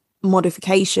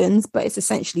modifications, but it's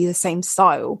essentially the same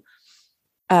style,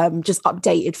 just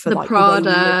updated for the like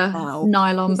Prada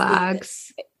nylon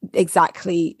bags.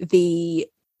 Exactly, the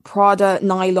Prada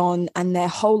nylon and their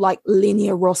whole like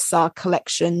Linea Rossa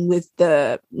collection with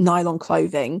the nylon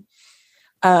clothing.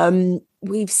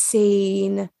 We've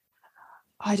seen,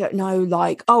 I don't know,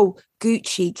 like,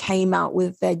 Gucci came out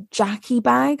with their Jackie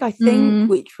bag, I think,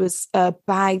 which was a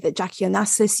bag that Jackie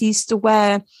Onassis used to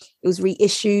wear. It was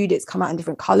reissued. It's come out in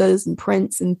different colors and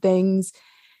prints and things.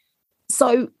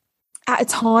 So at a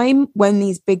time when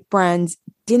these big brands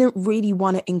didn't really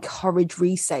want to encourage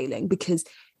reselling because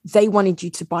they wanted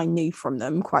you to buy new from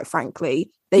them, quite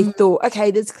frankly, they thought, okay,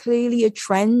 there's clearly a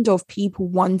trend of people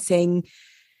wanting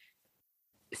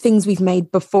things we've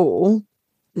made before.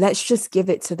 Let's just give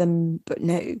it to them, but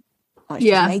new. Let's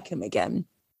just make them again.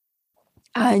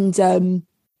 And so,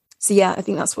 yeah, I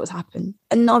think that's what's happened.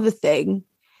 Another thing,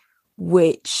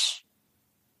 which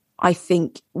I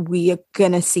think we are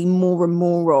going to see more and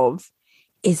more of,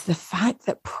 is the fact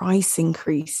that price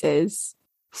increases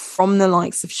from the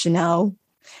likes of Chanel,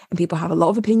 and people have a lot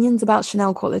of opinions about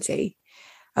Chanel quality,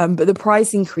 but the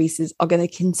price increases are going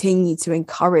to continue to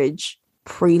encourage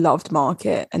pre-loved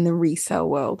market and the resale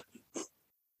world.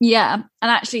 Yeah.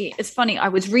 And actually, it's funny, I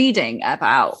was reading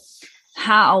about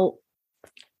how,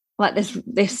 like,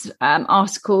 this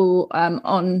article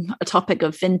on a topic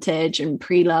of vintage and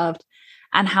pre-loved,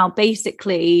 and how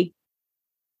basically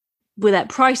with that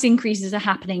price increases are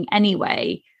happening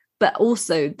anyway, but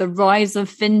also the rise of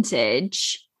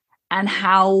vintage and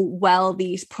how well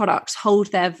these products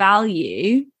hold their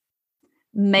value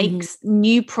makes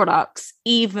new products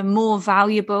even more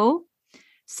valuable.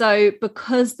 So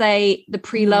because the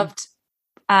pre-loved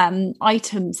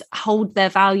items hold their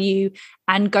value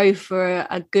and go for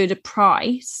a good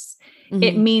price,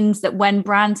 it means that when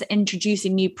brands are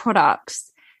introducing new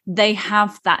products, they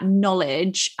have that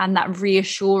knowledge and that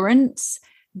reassurance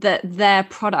that their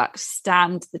products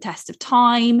stand the test of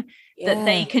time, that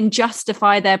they can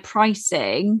justify their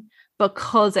pricing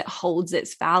because it holds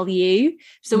its value.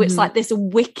 So it's like this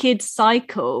wicked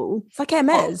cycle. It's like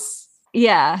Hermes.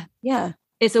 Yeah.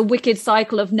 It's a wicked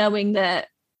cycle of knowing that,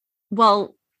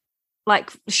 well,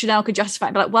 like Chanel could justify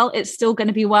it, but like, well, it's still going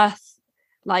to be worth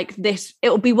like this. It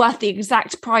will be worth the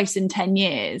exact price in 10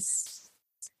 years,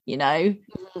 you know?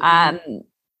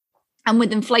 And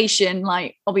with inflation,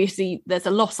 like obviously there's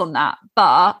a loss on that,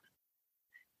 but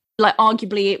like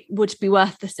arguably it would be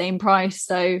worth the same price.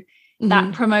 So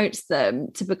that promotes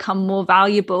them to become more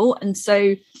valuable. And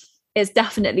so it's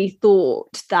definitely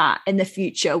thought that in the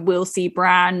future we'll see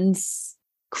brands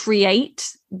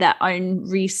create their own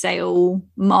resale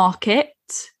market,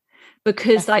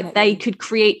 because like they could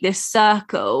create this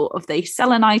circle of, they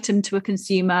sell an item to a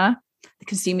consumer, the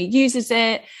consumer uses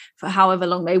it for however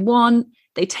long they want,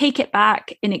 they take it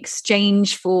back in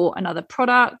exchange for another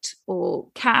product or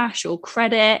cash or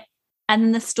credit, and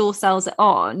then the store sells it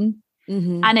on.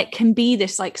 And it can be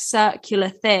this like circular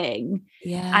thing,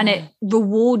 and it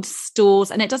rewards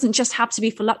stores. And it doesn't just have to be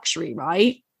for luxury,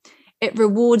 right? It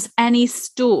rewards any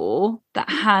store that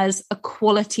has a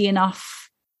quality enough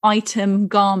item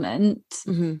garment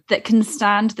that can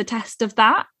stand the test of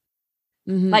that,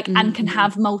 and can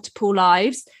have multiple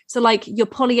lives. So like your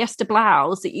polyester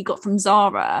blouse that you got from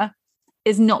Zara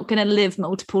is not going to live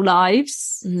multiple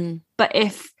lives. But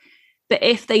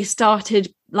if they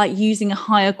started like using a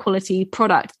higher quality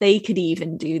product, they could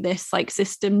even do this like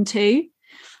system too.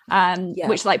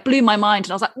 Which like blew my mind,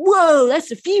 and I was like, whoa, that's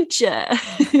the future.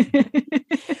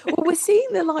 Well, we're seeing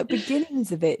the like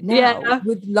beginnings of it now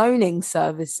with loaning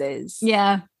services.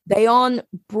 They aren't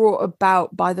brought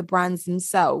about by the brands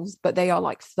themselves, but they are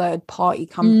like third party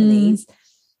companies,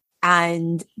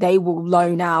 and they will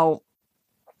loan out.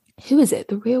 Who is it?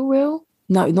 The Real Real?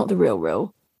 No, not the Real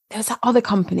Real. There's that other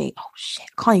company. Oh shit,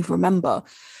 I can't even remember.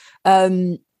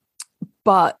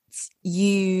 But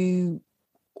you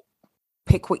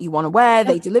pick what you want to wear,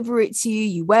 they deliver it to you,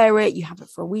 you wear it, you have it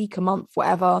for a week, a month,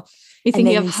 whatever. You think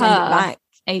of Her,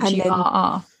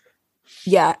 HURR.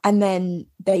 Yeah, and then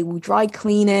they will dry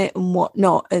clean it and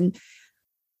whatnot. And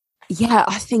yeah,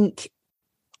 I think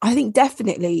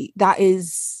definitely that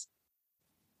is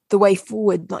the way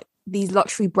forward. Like, these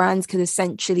luxury brands could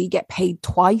essentially get paid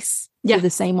twice for the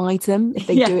same item if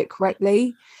they do it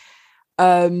correctly.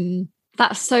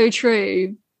 That's so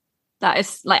true. That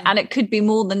is like, and it could be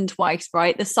more than twice,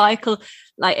 right? The cycle,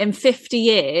 like in 50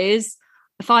 years,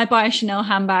 if I buy a Chanel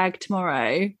handbag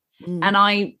tomorrow and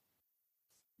I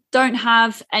don't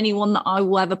have anyone that I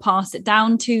will ever pass it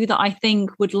down to that I think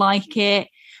would like it,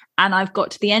 and I've got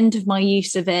to the end of my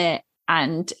use of it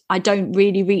and I don't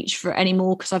really reach for it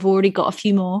anymore because I've already got a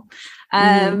few more,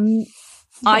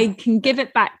 I can give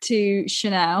it back to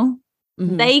Chanel.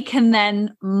 They can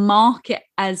then mark it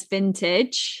as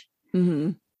vintage.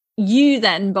 You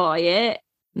then buy it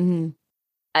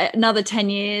another 10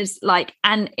 years, like,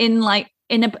 and in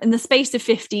the space of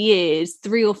 50 years,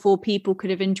 3 or 4 people could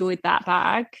have enjoyed that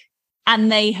bag,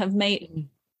 and they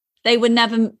were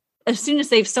never, as soon as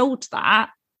they've sold that,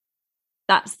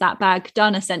 that's that bag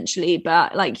done essentially.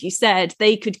 But like you said,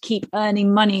 they could keep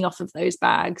earning money off of those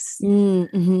bags.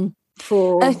 And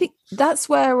I think that's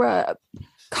where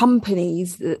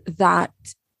companies that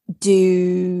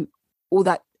do or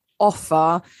that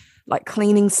offer like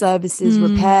cleaning services,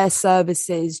 repair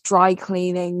services, dry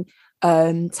cleaning,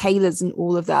 tailors and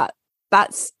all of that,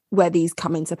 that's where these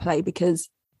come into play, because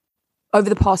over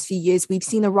the past few years we've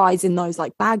seen a rise in those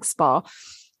like Bag Spa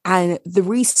and the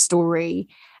Restory,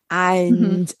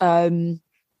 and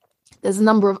there's a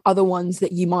number of other ones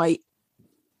that you might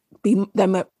be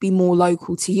more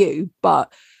local to you,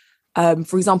 but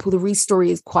for example, the Restory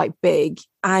is quite big,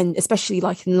 and especially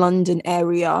like in London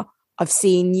area, I've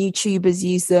seen YouTubers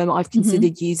use them. I've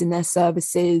considered using their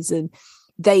services, and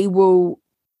they will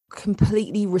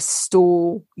completely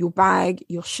restore your bag,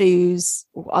 your shoes,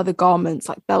 or other garments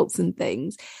like belts and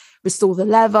things, restore the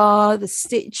leather, the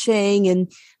stitching,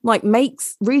 and like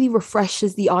really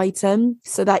refreshes the item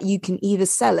so that you can either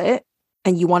sell it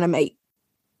and you want to make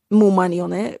more money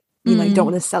on it. You know, you don't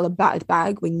want to sell a battered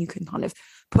bag when you can kind of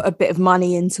put a bit of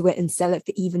money into it and sell it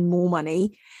for even more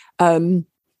money.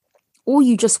 Or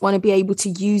you just want to be able to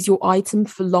use your item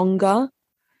for longer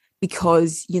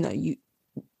because, you know,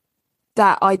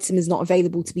 that item is not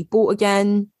available to be bought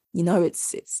again. You know,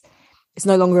 it's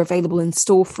no longer available in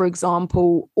store, for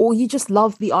example, or you just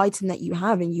love the item that you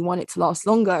have and you want it to last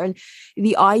longer. And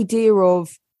the idea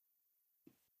of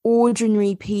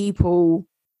ordinary people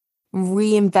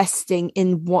reinvesting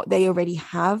in what they already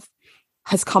have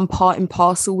has come part and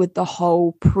parcel with the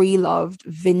whole pre-loved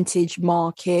vintage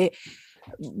market,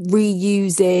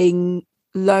 reusing,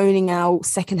 loaning out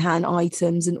secondhand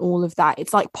items and all of that.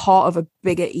 It's like part of a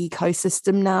bigger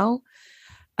ecosystem now.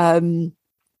 But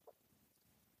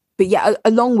yeah,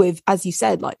 along with, as you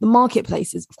said, like the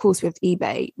marketplaces, of course, we have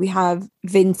eBay, we have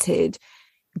Vinted,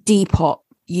 Depop.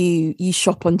 You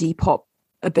shop on Depop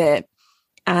a bit,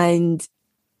 and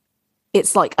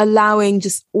it's like allowing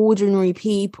just ordinary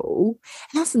people.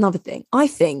 And that's another thing. I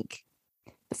think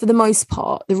for the most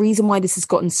part, the reason why this has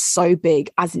gotten so big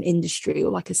as an industry,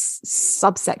 or like a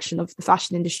subsection of the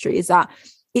fashion industry, is that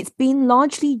it's been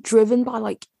largely driven by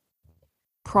like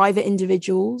private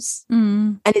individuals.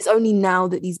 And it's only now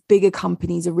that these bigger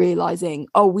companies are realizing,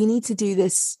 oh, we need to do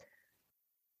this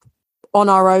on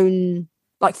our own,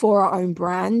 like for our own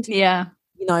brand. Yeah.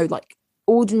 You know, like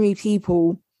ordinary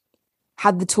people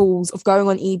had the tools of going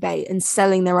on eBay and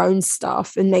selling their own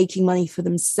stuff and making money for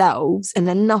themselves. And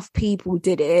enough people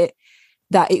did it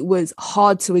that it was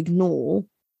hard to ignore.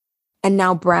 And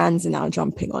now brands are now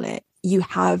jumping on it. You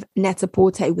have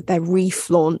Net-a-Porter with their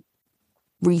Reflaunt.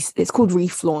 It's called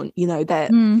Reflaunt, you know, their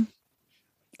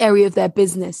area of their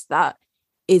business that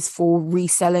is for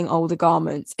reselling older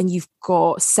garments. And you've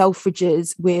got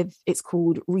Selfridges with, it's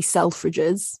called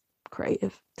Reselfridges,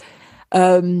 creative.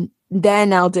 They're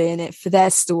now doing it for their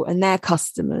store and their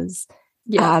customers,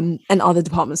 and other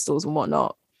department stores and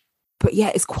whatnot. But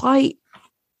yeah, it's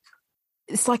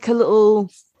like a little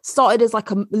started as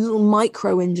like a little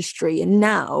micro industry, and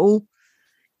now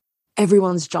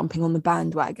everyone's jumping on the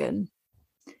bandwagon.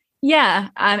 Yeah,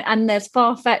 and there's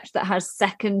Farfetch that has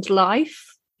Second Life.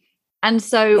 And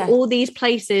so all these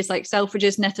places like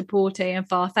Selfridges, Net-a-Porter and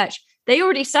Farfetch, they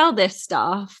already sell this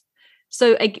stuff.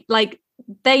 So like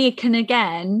they can,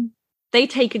 again, they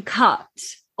take a cut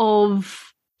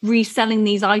of reselling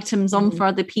these items on for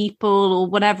other people or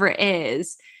whatever it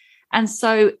is. And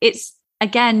so it's,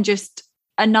 again, just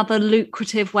another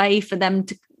lucrative way for them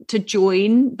to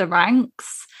join the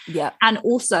ranks. Yeah. And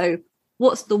also,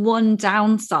 what's the one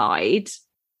downside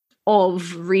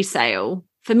of resale?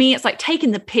 For me, it's like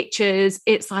taking the pictures.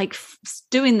 It's like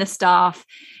doing the stuff.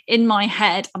 In my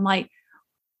head, I'm like,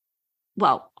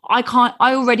 well, I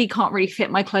already can't really fit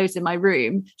my clothes in my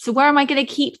room. So where am I going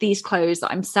to keep these clothes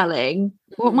that I'm selling?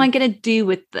 What am I going to do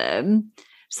with them?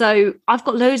 So I've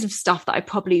got loads of stuff that I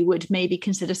probably would maybe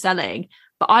consider selling,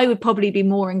 but I would probably be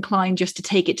more inclined just to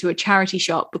take it to a charity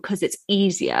shop because it's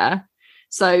easier.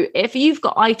 So if you've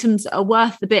got items that are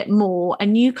worth a bit more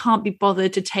and you can't be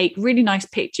bothered to take really nice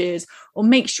pictures or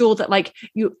make sure that like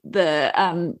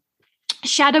the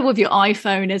shadow of your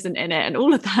iPhone isn't in it and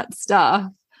all of that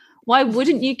stuff, why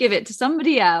wouldn't you give it to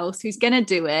somebody else who's going to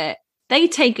do it? They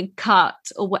take a cut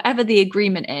or whatever the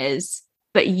agreement is,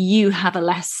 but you have a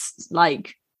less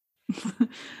like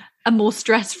a more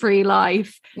stress-free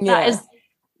life. Yeah.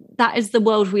 That is the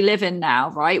world we live in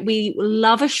now, right? We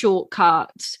love a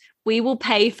shortcut. We will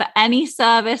pay for any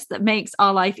service that makes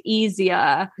our life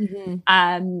easier.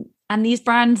 And these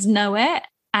brands know it.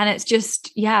 And it's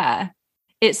just,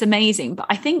 it's amazing. But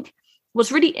I think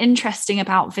what's really interesting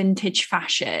about vintage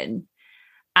fashion,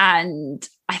 and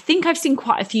I think I've seen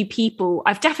quite a few people,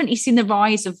 I've definitely seen the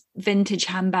rise of vintage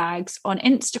handbags on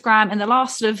Instagram in the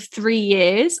last sort of 3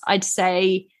 years. I'd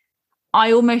say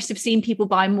I almost have seen people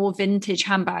buy more vintage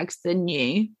handbags than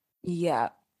new. Yeah.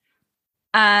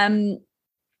 And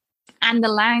the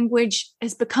language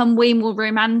has become way more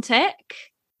romantic.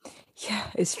 Yeah,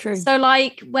 it's true. So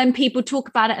like when people talk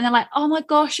about it and they're like, oh my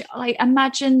gosh, like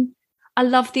imagine, I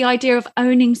love the idea of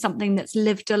owning something that's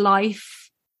lived a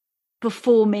life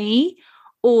before me,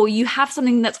 or you have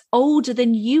something that's older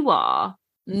than you are.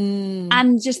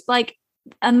 And just like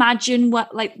imagine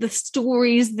what like the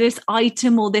stories this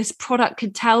item or this product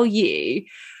could tell you.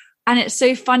 And it's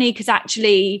so funny because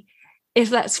actually, if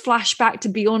let's flash back to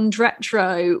Beyond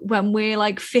Retro when we're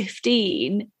like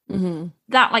 15,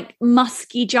 that like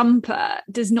musky jumper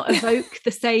does not evoke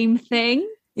the same thing.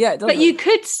 Yeah, it doesn't. But you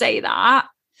could say that.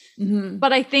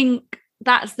 But I think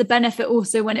that's the benefit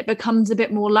also when it becomes a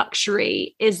bit more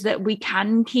luxury, is that we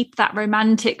can keep that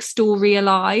romantic story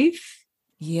alive.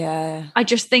 Yeah. I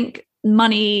just think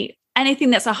money, anything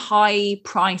that's a high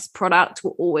price product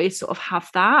will always sort of have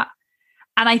that.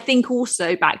 And I think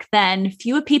also back then,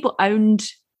 fewer people owned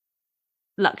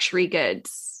luxury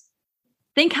goods.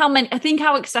 Think how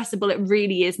accessible it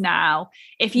really is now.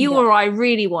 If you or I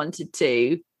really wanted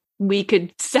to, we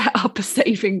could set up a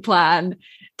saving plan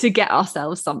to get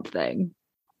ourselves something.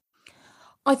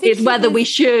 I think it's whether we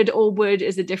should or would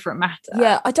is a different matter.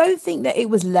 Yeah, I don't think that it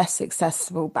was less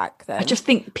accessible back then. I just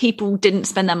think people didn't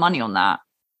spend their money on that.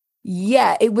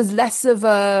 Yeah, it was less of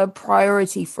a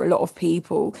priority for a lot of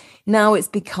people. Now it's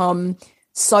become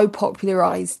so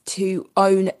popularized to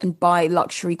own and buy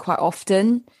luxury quite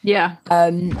often. Yeah.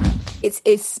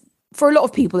 It's for a lot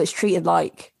of people, it's treated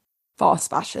like fast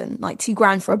fashion. Like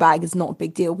 $2,000 for a bag is not a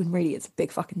big deal, when really it's a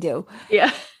big fucking deal.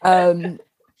 Yeah.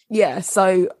 Yeah,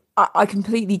 so I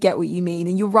completely get what you mean.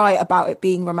 And you're right about it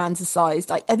being romanticized.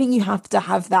 I think you have to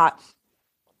have that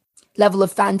level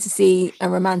of fantasy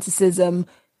and romanticism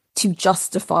to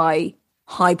justify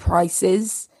high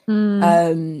prices.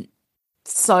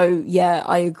 So yeah,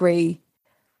 I agree.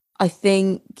 I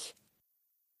think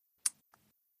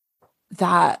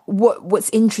that what's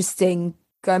interesting,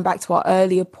 going back to our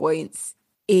earlier points,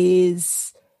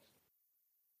 is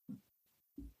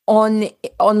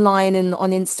online and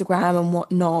on Instagram and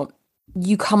whatnot,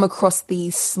 you come across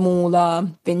these smaller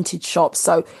vintage shops.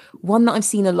 So one that I've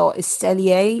seen a lot is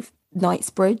Cellier,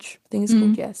 Knightsbridge, I think it's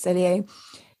called, Cellier.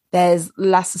 There's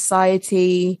La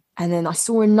Society, and then I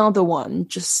saw another one,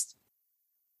 just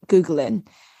Googling,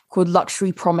 called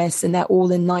Luxury Promise, and they're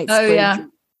all in Knightsbridge,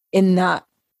 in that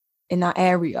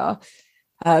area.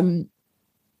 And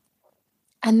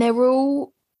they're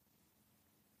all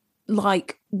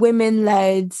like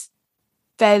women-led,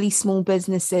 fairly small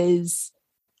businesses,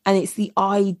 and it's the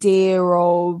idea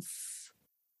of,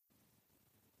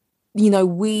 you know,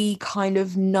 we kind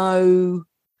of know,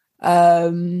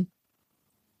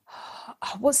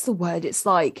 what's the word? It's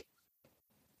like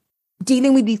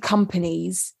dealing with these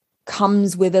companies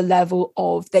comes with a level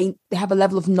of, they have a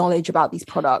level of knowledge about these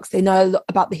products. They know a lot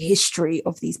about the history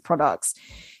of these products.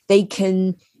 They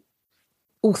can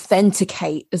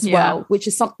authenticate as well, which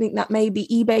is something that maybe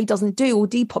eBay doesn't do, or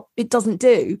Depop, it doesn't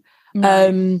do.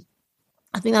 No.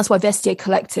 I think that's why Vestiaire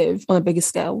Collective on a bigger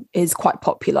scale is quite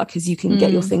popular, because you can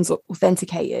get your things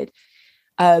authenticated.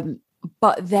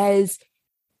 But there's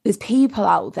people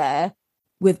out there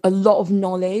with a lot of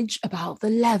knowledge about the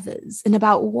leathers and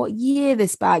about what year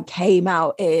this bag came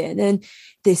out in. And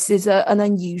this is an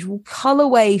unusual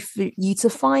colorway for you to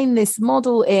find this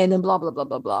model in, and blah, blah, blah,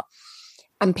 blah, blah.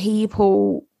 And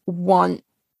people want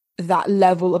that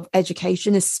level of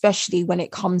education, especially when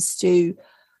it comes to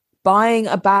buying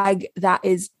a bag that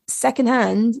is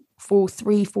secondhand for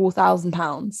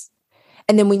 £4,000.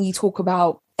 And then when you talk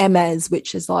about Hermès,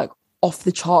 which is like off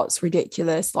the charts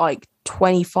ridiculous, like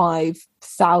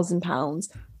 £25,000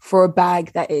 for a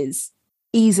bag that is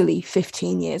easily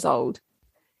 15 years old.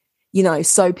 You know,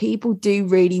 so people do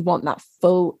really want that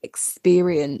full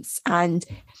experience and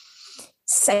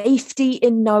safety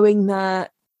in knowing that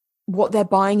what they're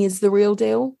buying is the real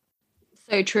deal.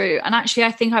 So true. And actually,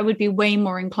 I think I would be way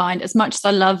more inclined, as much as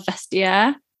I love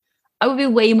Vestiaire, I would be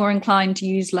way more inclined to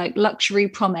use like Luxury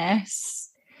Promise,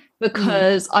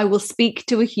 because I will speak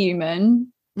to a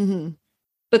human,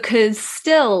 because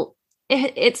still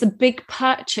it's a big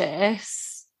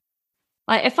purchase.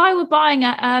 Like if I were buying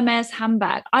a Hermès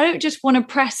handbag, I don't just want to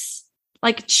press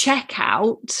like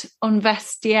checkout on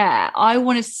Vestiaire. I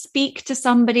want to speak to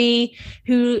somebody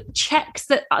who checks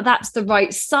that that's the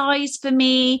right size for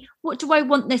me. What do I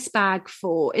want this bag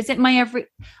for? Is it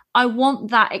I want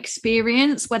that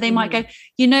experience where they might go,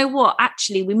 you know what,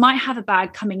 actually, we might have a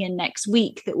bag coming in next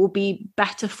week that will be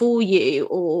better for you.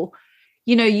 Or,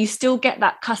 you know, you still get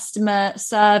that customer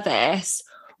service.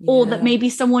 Or that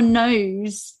maybe someone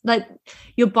knows, like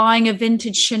you're buying a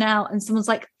vintage Chanel and someone's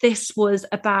like, this was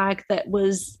a bag that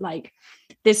was like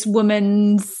this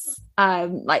woman's,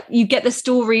 like you get the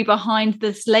story behind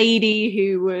this lady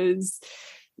who was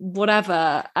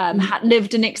whatever, had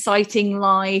lived an exciting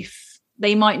life.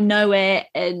 They might know it.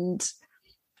 And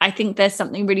I think there's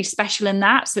something really special in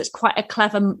that. So it's quite a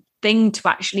clever thing to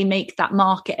actually make that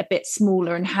market a bit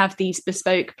smaller and have these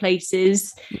bespoke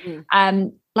places.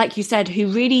 Like you said, who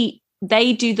really,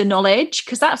 they do the knowledge,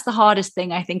 because that's the hardest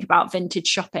thing I think about vintage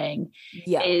shopping,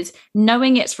 is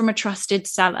knowing it's from a trusted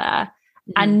seller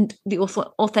and the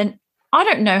I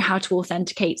don't know how to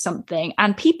authenticate something,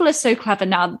 and people are so clever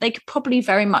now that they could probably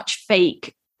very much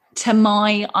fake, to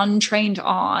my untrained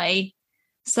eye,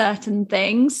 certain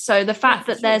things. So the fact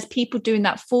that there's people doing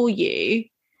that for you,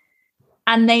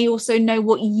 and they also know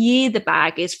what year the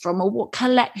bag is from or what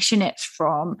collection it's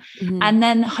from. And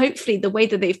then hopefully the way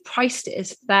that they've priced it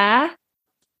is fair,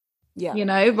 you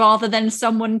know, rather than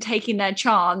someone taking their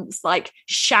chance, like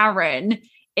Sharon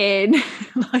in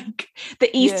like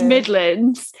the East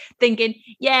Midlands thinking,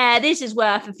 this is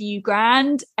worth a few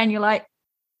grand. And you're like,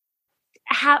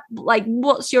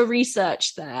 what's your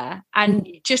research there? And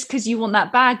just because you want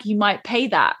that bag, you might pay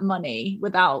that money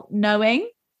without knowing.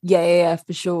 Yeah,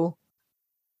 for sure.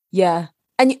 Yeah.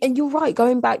 And you're right,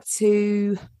 going back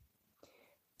to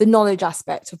the knowledge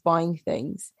aspect of buying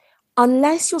things,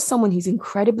 unless you're someone who's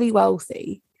incredibly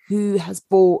wealthy, who has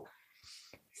bought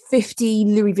 50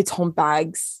 Louis Vuitton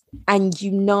bags, and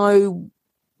you know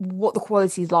what the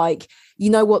quality is like, you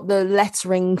know what the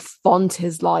lettering font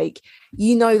is like,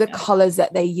 you know the colors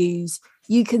that they use,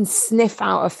 you can sniff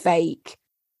out a fake.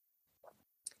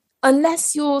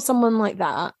 Unless you're someone like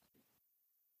that,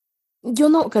 you're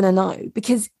not going to know,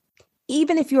 because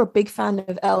even if you're a big fan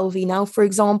of LV now, for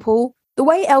example, the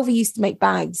way LV used to make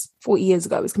bags 40 years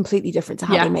ago is completely different to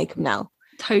how they make them now.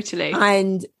 Totally.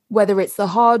 And whether it's the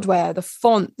hardware, the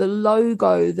font, the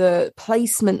logo, the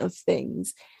placement of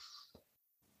things,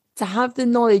 to have the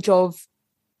knowledge of,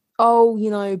 oh, you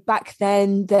know, back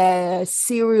then their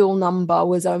serial number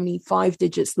was only 5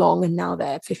 digits long and now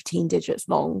they're 15 digits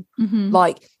long.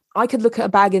 Like, I could look at a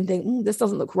bag and think, this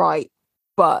doesn't look right.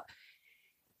 But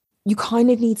you kind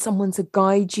of need someone to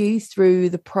guide you through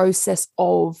the process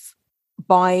of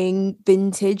buying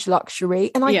vintage luxury.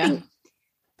 And I think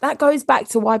that goes back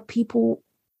to why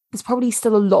there's probably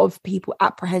still a lot of people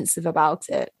apprehensive about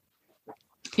it.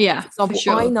 Yeah, for example, for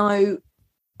sure. I know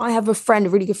I have a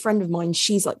really good friend of mine.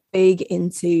 She's like big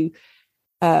into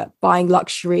buying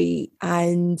luxury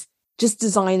and just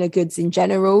designer goods in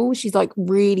general. She's like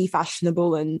really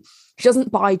fashionable, and she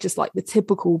doesn't buy just like the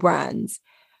typical brands.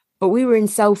 But we were in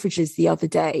Selfridges the other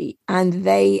day, and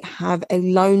they have a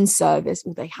loan service,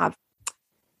 or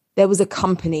there was a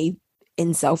company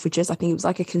in Selfridges, I think it was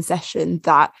like a concession,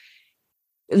 that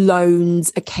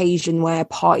loans, occasion wear,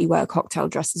 party wear, cocktail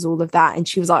dresses, all of that. And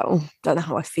she was like, oh, don't know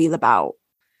how I feel about,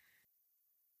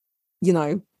 you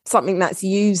know, something that's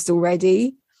used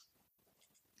already.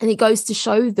 And it goes to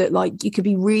show that, like, you could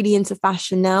be really into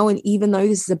fashion now. And even though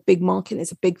this is a big market,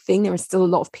 it's a big thing, there are still a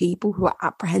lot of people who are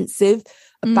apprehensive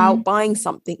about buying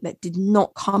something that did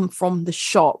not come from the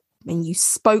shop. And you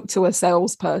spoke to a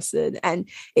salesperson and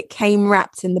it came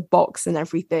wrapped in the box and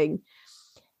everything.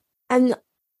 And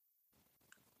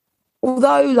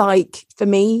although, like, for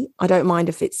me, I don't mind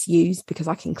if it's used because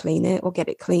I can clean it or get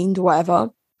it cleaned or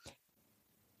whatever,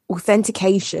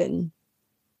 authentication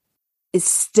is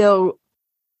still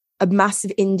a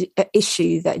massive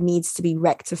issue that needs to be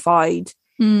rectified,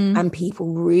 and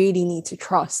people really need to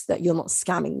trust that you're not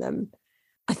scamming them.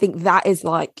 I think that is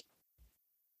like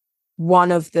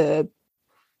one of the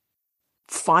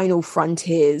final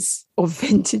frontiers of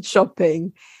vintage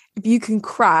shopping. If you can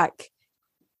crack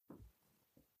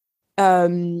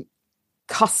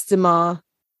customer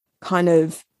kind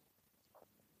of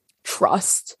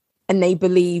trust, and they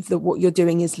believe that what you're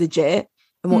doing is legit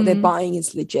and what they're buying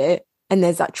is legit, and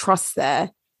there's that trust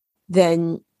there,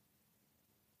 then,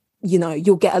 you know,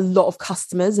 you'll get a lot of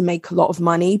customers and make a lot of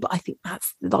money. But I think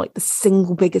that's like the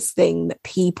single biggest thing that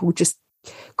people just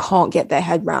can't get their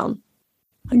head round.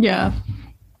 Yeah,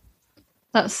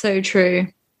 that's so true.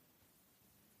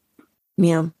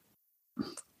 Yeah.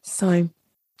 So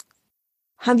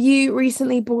have you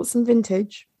recently bought some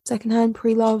vintage, secondhand,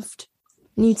 pre-loved,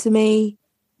 new to me,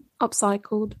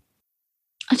 upcycled?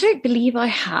 I don't believe I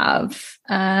have.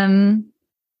 I don't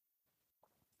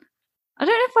know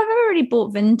if I've ever really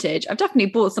bought vintage. I've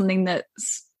definitely bought something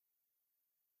that's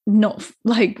not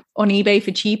like on eBay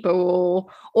for cheaper, or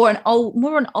an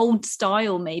old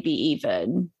style, maybe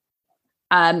even.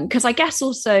 Because I guess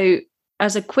also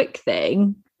as a quick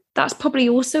thing, that's probably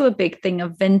also a big thing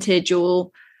of vintage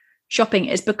or shopping,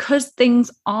 is because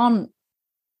things aren't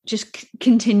just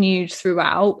continued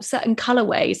throughout. Certain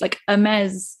colorways, like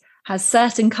Hermes has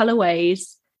certain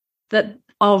colorways that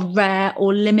are rare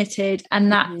or limited,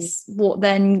 and that's what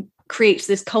then creates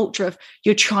this culture of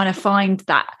you're trying to find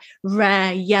that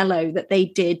rare yellow that they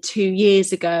did 2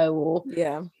 years ago, or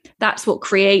that's what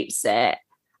creates it.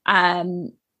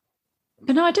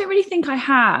 But no, I don't really think I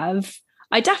have.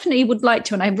 I definitely would like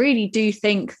to, and I really do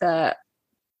think that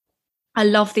I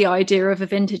love the idea of a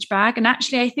vintage bag. And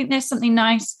actually, I think there's something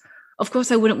nice. Of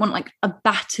course, I wouldn't want like a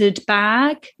battered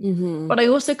bag, but I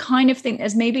also kind of think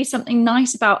there's maybe something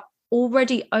nice about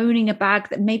already owning a bag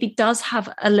that maybe does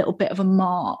have a little bit of a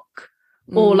mark,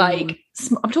 or like,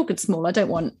 I'm talking small. I don't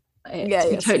want it to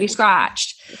be totally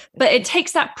scratched, but it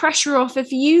takes that pressure off.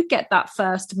 If you get that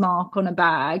first mark on a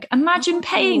bag, imagine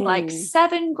paying like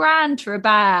 $7,000 for a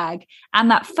bag,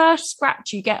 and that first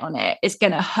scratch you get on it is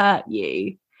going to hurt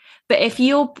you. But if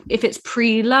it's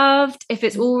pre-loved, if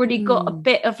it's already got a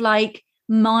bit of like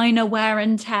minor wear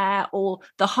and tear, or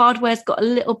the hardware's got a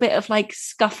little bit of like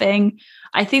scuffing,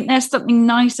 I think there's something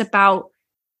nice about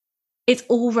it's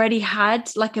already had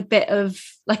like a bit of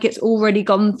like, it's already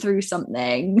gone through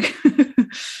something.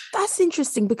 That's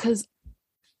interesting, because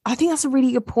I think that's a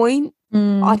really good point.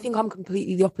 I think I'm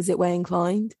completely the opposite way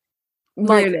inclined.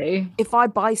 Like, really? if I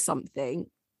buy something,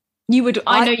 you would,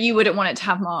 I know you wouldn't want it to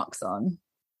have marks on.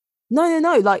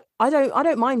 No. Like, I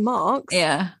don't mind marks.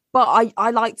 Yeah. But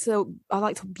I like to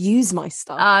abuse my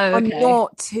stuff. Oh, okay. I'm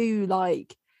not too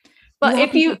like. But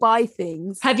if you buy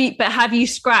things, have you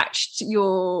scratched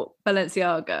your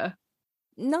Balenciaga?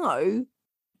 No.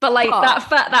 But like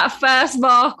that first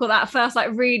mark, or that first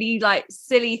like really like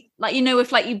silly, like, you know,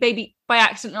 if like you maybe by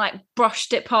accident like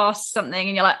brushed it past something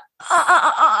and you're like,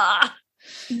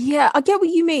 Yeah, I get what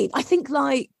you mean. I think,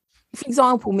 like, for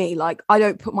example, me, like, I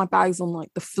don't put my bags on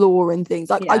like the floor and things.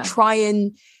 Like, I try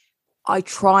and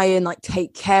like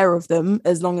take care of them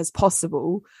as long as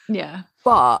possible. Yeah.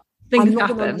 But Things I'm not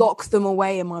happen. going to lock them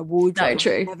away in my wardrobe. No,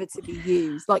 true. Never to be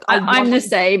used. Like, I'm the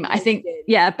same. I think,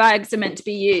 bags are meant to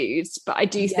be used, but I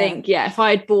do think, if I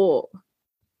had bought.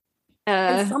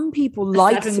 And some people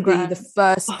like to be the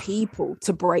first people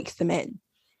to break them in.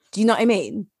 Do you know what I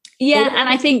mean? Yeah, and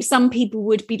I think some people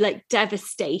would be like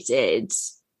devastated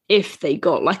if they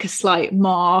got like a slight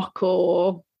mark,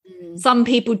 or some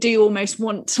people do almost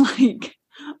want to like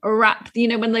wrap, you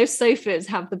know, when those sofas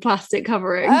have the plastic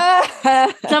covering.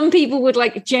 Some people would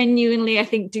like genuinely, I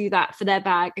think, do that for their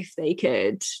bag if they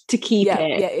could, to keep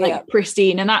it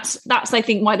pristine. And that's I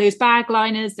think why those bag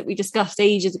liners that we discussed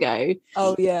ages ago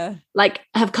like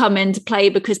have come into play,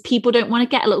 because people don't want to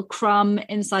get a little crumb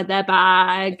inside their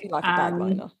bag. Like a bag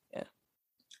liner.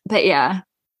 But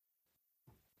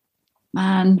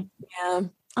man,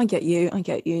 I get you.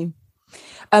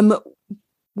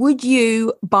 Would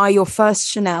you buy your first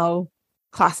Chanel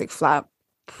classic flat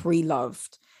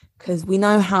pre-loved? Because we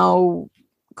know how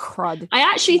crud. I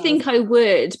actually think I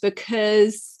would,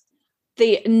 because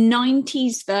the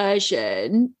 90s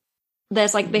version,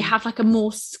 there's like, they have like a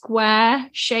more square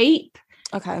shape.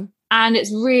 Okay. And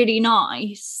it's really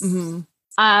nice. Mm-hmm.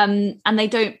 And they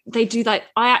do like,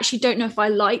 I actually don't know if I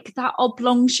like that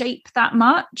oblong shape that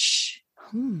much.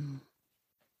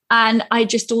 And I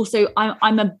just also,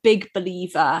 I'm a big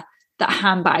believer that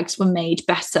handbags were made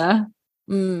better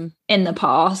in the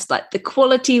past. Like the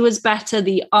quality was better,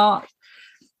 the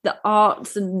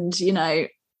arts and, you know,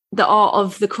 the art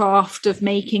of the craft of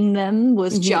making them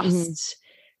was just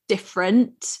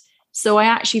different. So I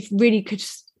actually really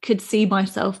could see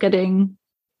myself getting,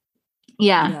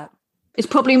 it's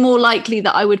probably more likely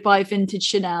that I would buy vintage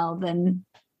Chanel than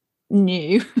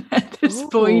new at this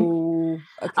point.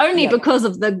 Okay, only because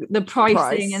of the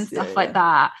pricing and stuff like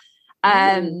that.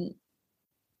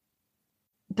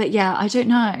 But yeah, I don't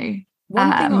know.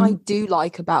 One thing I do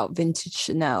like about vintage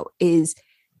Chanel is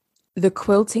the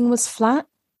quilting was flat.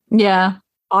 Yeah.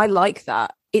 I like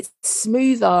that. It's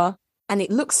smoother and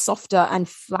it looks softer and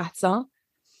flatter.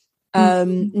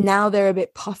 Now they're a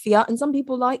bit puffier, and some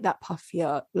people like that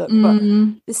puffier look, but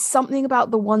there's something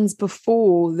about the ones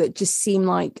before that just seem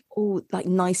like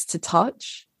nice to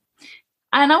touch.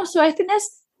 And also I think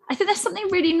there's something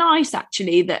really nice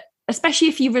actually, that especially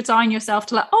if you resign yourself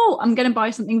to like, oh, I'm going to buy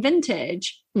something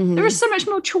vintage, there is so much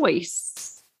more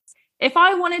choice. If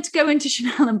I wanted to go into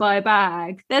Chanel and buy a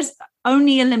bag, there's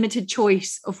only a limited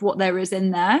choice of what there is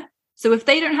in there. So if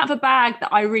they don't have a bag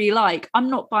that I really like,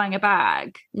 I'm not buying a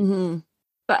bag.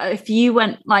 But if you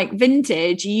went like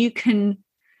vintage, you can,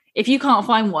 if you can't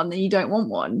find one, then you don't want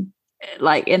one,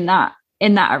 like in that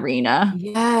arena.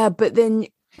 Yeah, but then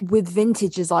with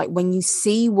vintage is like, when you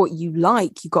see what you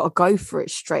like, you got to go for it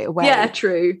straight away. Yeah,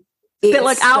 true. It's a bit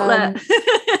like Outlet.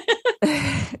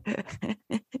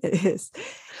 It is.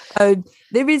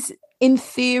 There is, in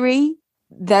theory,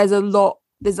 there's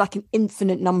like an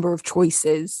infinite number of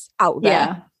choices out there.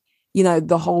 Yeah. You know,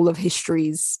 the whole of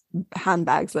history's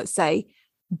handbags, let's say.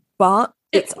 But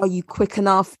are you quick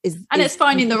enough? It's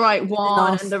finding the right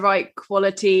one and the right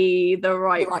quality, the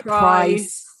right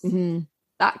price.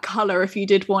 That color if you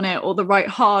did want it, or the right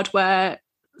hardware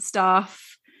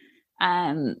stuff.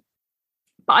 But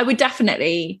I would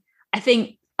definitely, I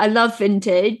think I love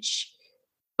vintage,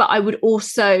 but I would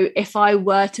also, if I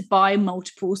were to buy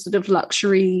multiple sort of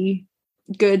luxury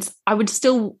goods, I would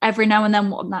still every now and then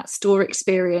want that store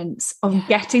experience of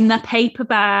getting the paper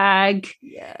bag,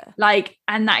 like,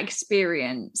 and that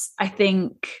experience, I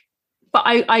think. But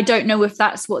I don't know if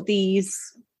that's what these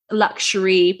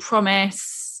luxury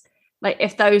promise, like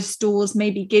if those stores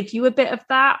maybe give you a bit of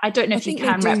that. I don't know if you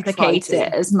can replicate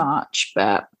it as much,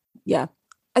 but yeah,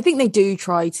 I think they do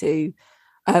try to,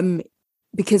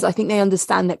 because I think they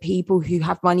understand that people who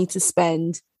have money to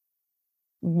spend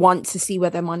want to see where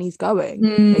their money's going.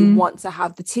 They want to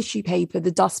have the tissue paper,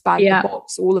 the dust bag, the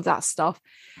box, all of that stuff.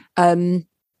 And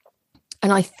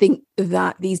I think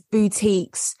that these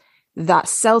boutiques that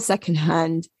sell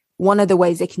secondhand, one of the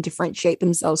ways they can differentiate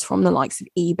themselves from the likes of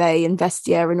eBay and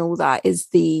Vestiaire and all that is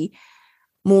the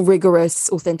more rigorous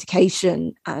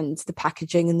authentication and the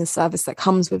packaging and the service that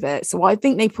comes with it. So I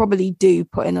think they probably do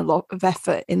put in a lot of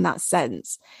effort in that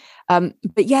sense.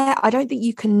 But yeah, I don't think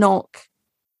you can knock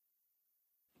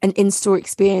an in-store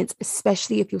experience,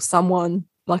 especially if you're someone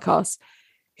like us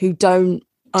who don't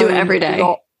do it every day.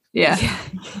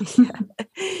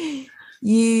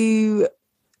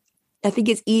 I think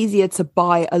it's easier to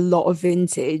buy a lot of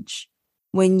vintage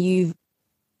when you've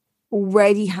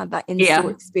already had that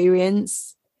in-store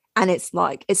experience, and it's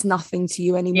like it's nothing to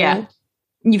you anymore.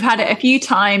 You've had it a few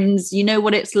times, you know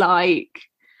what it's like.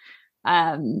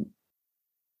 I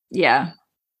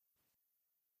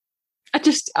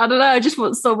don't know, I just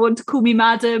want someone to call me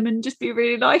madam and just be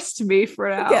really nice to me for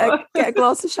an hour. Get a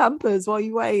glass of champers while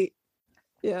you wait.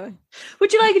 Yeah.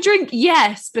 Would you like a drink?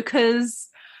 Yes, because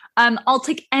I'll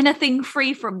take anything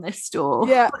free from this store.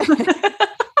 Yeah.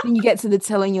 When you get to the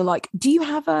till and you're like, do you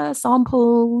have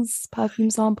samples, perfume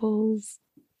samples?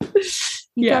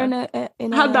 You go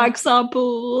in handbag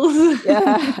samples.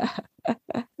 Yeah.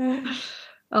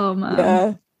 Oh man.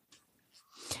 Yeah.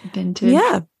 Vintage.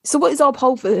 Yeah. So what is our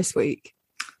poll for this week?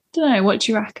 Don't know. What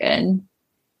do you reckon?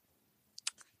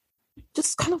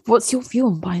 Just kind of, what's your view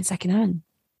on buying secondhand?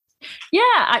 Yeah,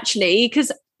 actually,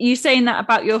 because you saying that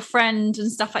about your friend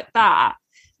and stuff like that,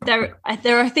 I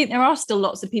think there are still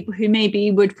lots of people who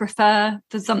maybe would prefer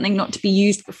for something not to be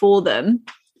used before them.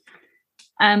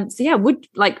 So yeah, what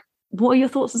are your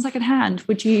thoughts on secondhand?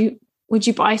 Would you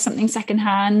buy something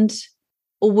secondhand?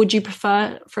 or would you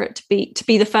prefer for it to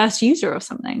be the first user of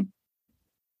something?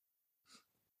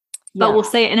 But Yeah. we'll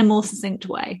say it in a more succinct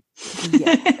way.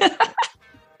 Yeah.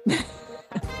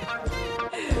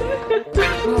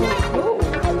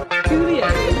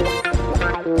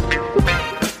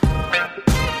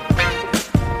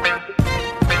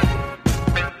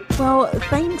 Well,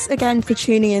 thanks again for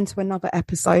tuning in to another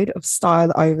episode of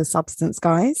Style Over Substance,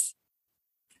 guys.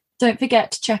 Don't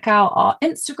forget to check out our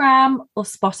Instagram or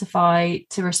Spotify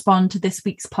to respond to this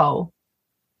week's poll.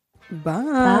 Bye.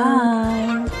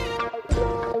 Bye.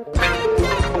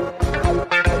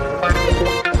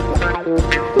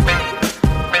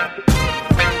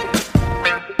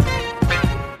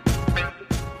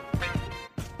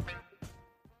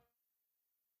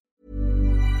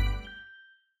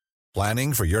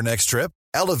 Planning for your next trip?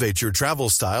 Elevate your travel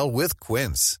style with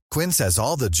Quince. Quince has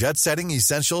all the jet-setting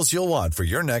essentials you'll want for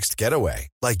your next getaway,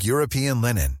 like European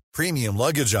linen, premium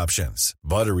luggage options,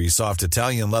 buttery soft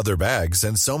Italian leather bags,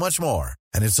 and so much more.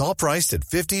 And it's all priced at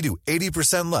 50 to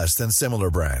 80% less than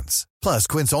similar brands. Plus,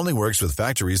 Quince only works with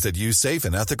factories that use safe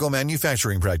and ethical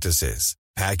manufacturing practices.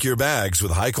 Pack your bags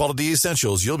with high-quality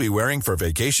essentials you'll be wearing for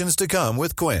vacations to come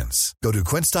with Quince. Go to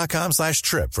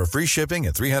quince.com/trip for free shipping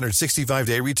and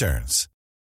 365-day returns.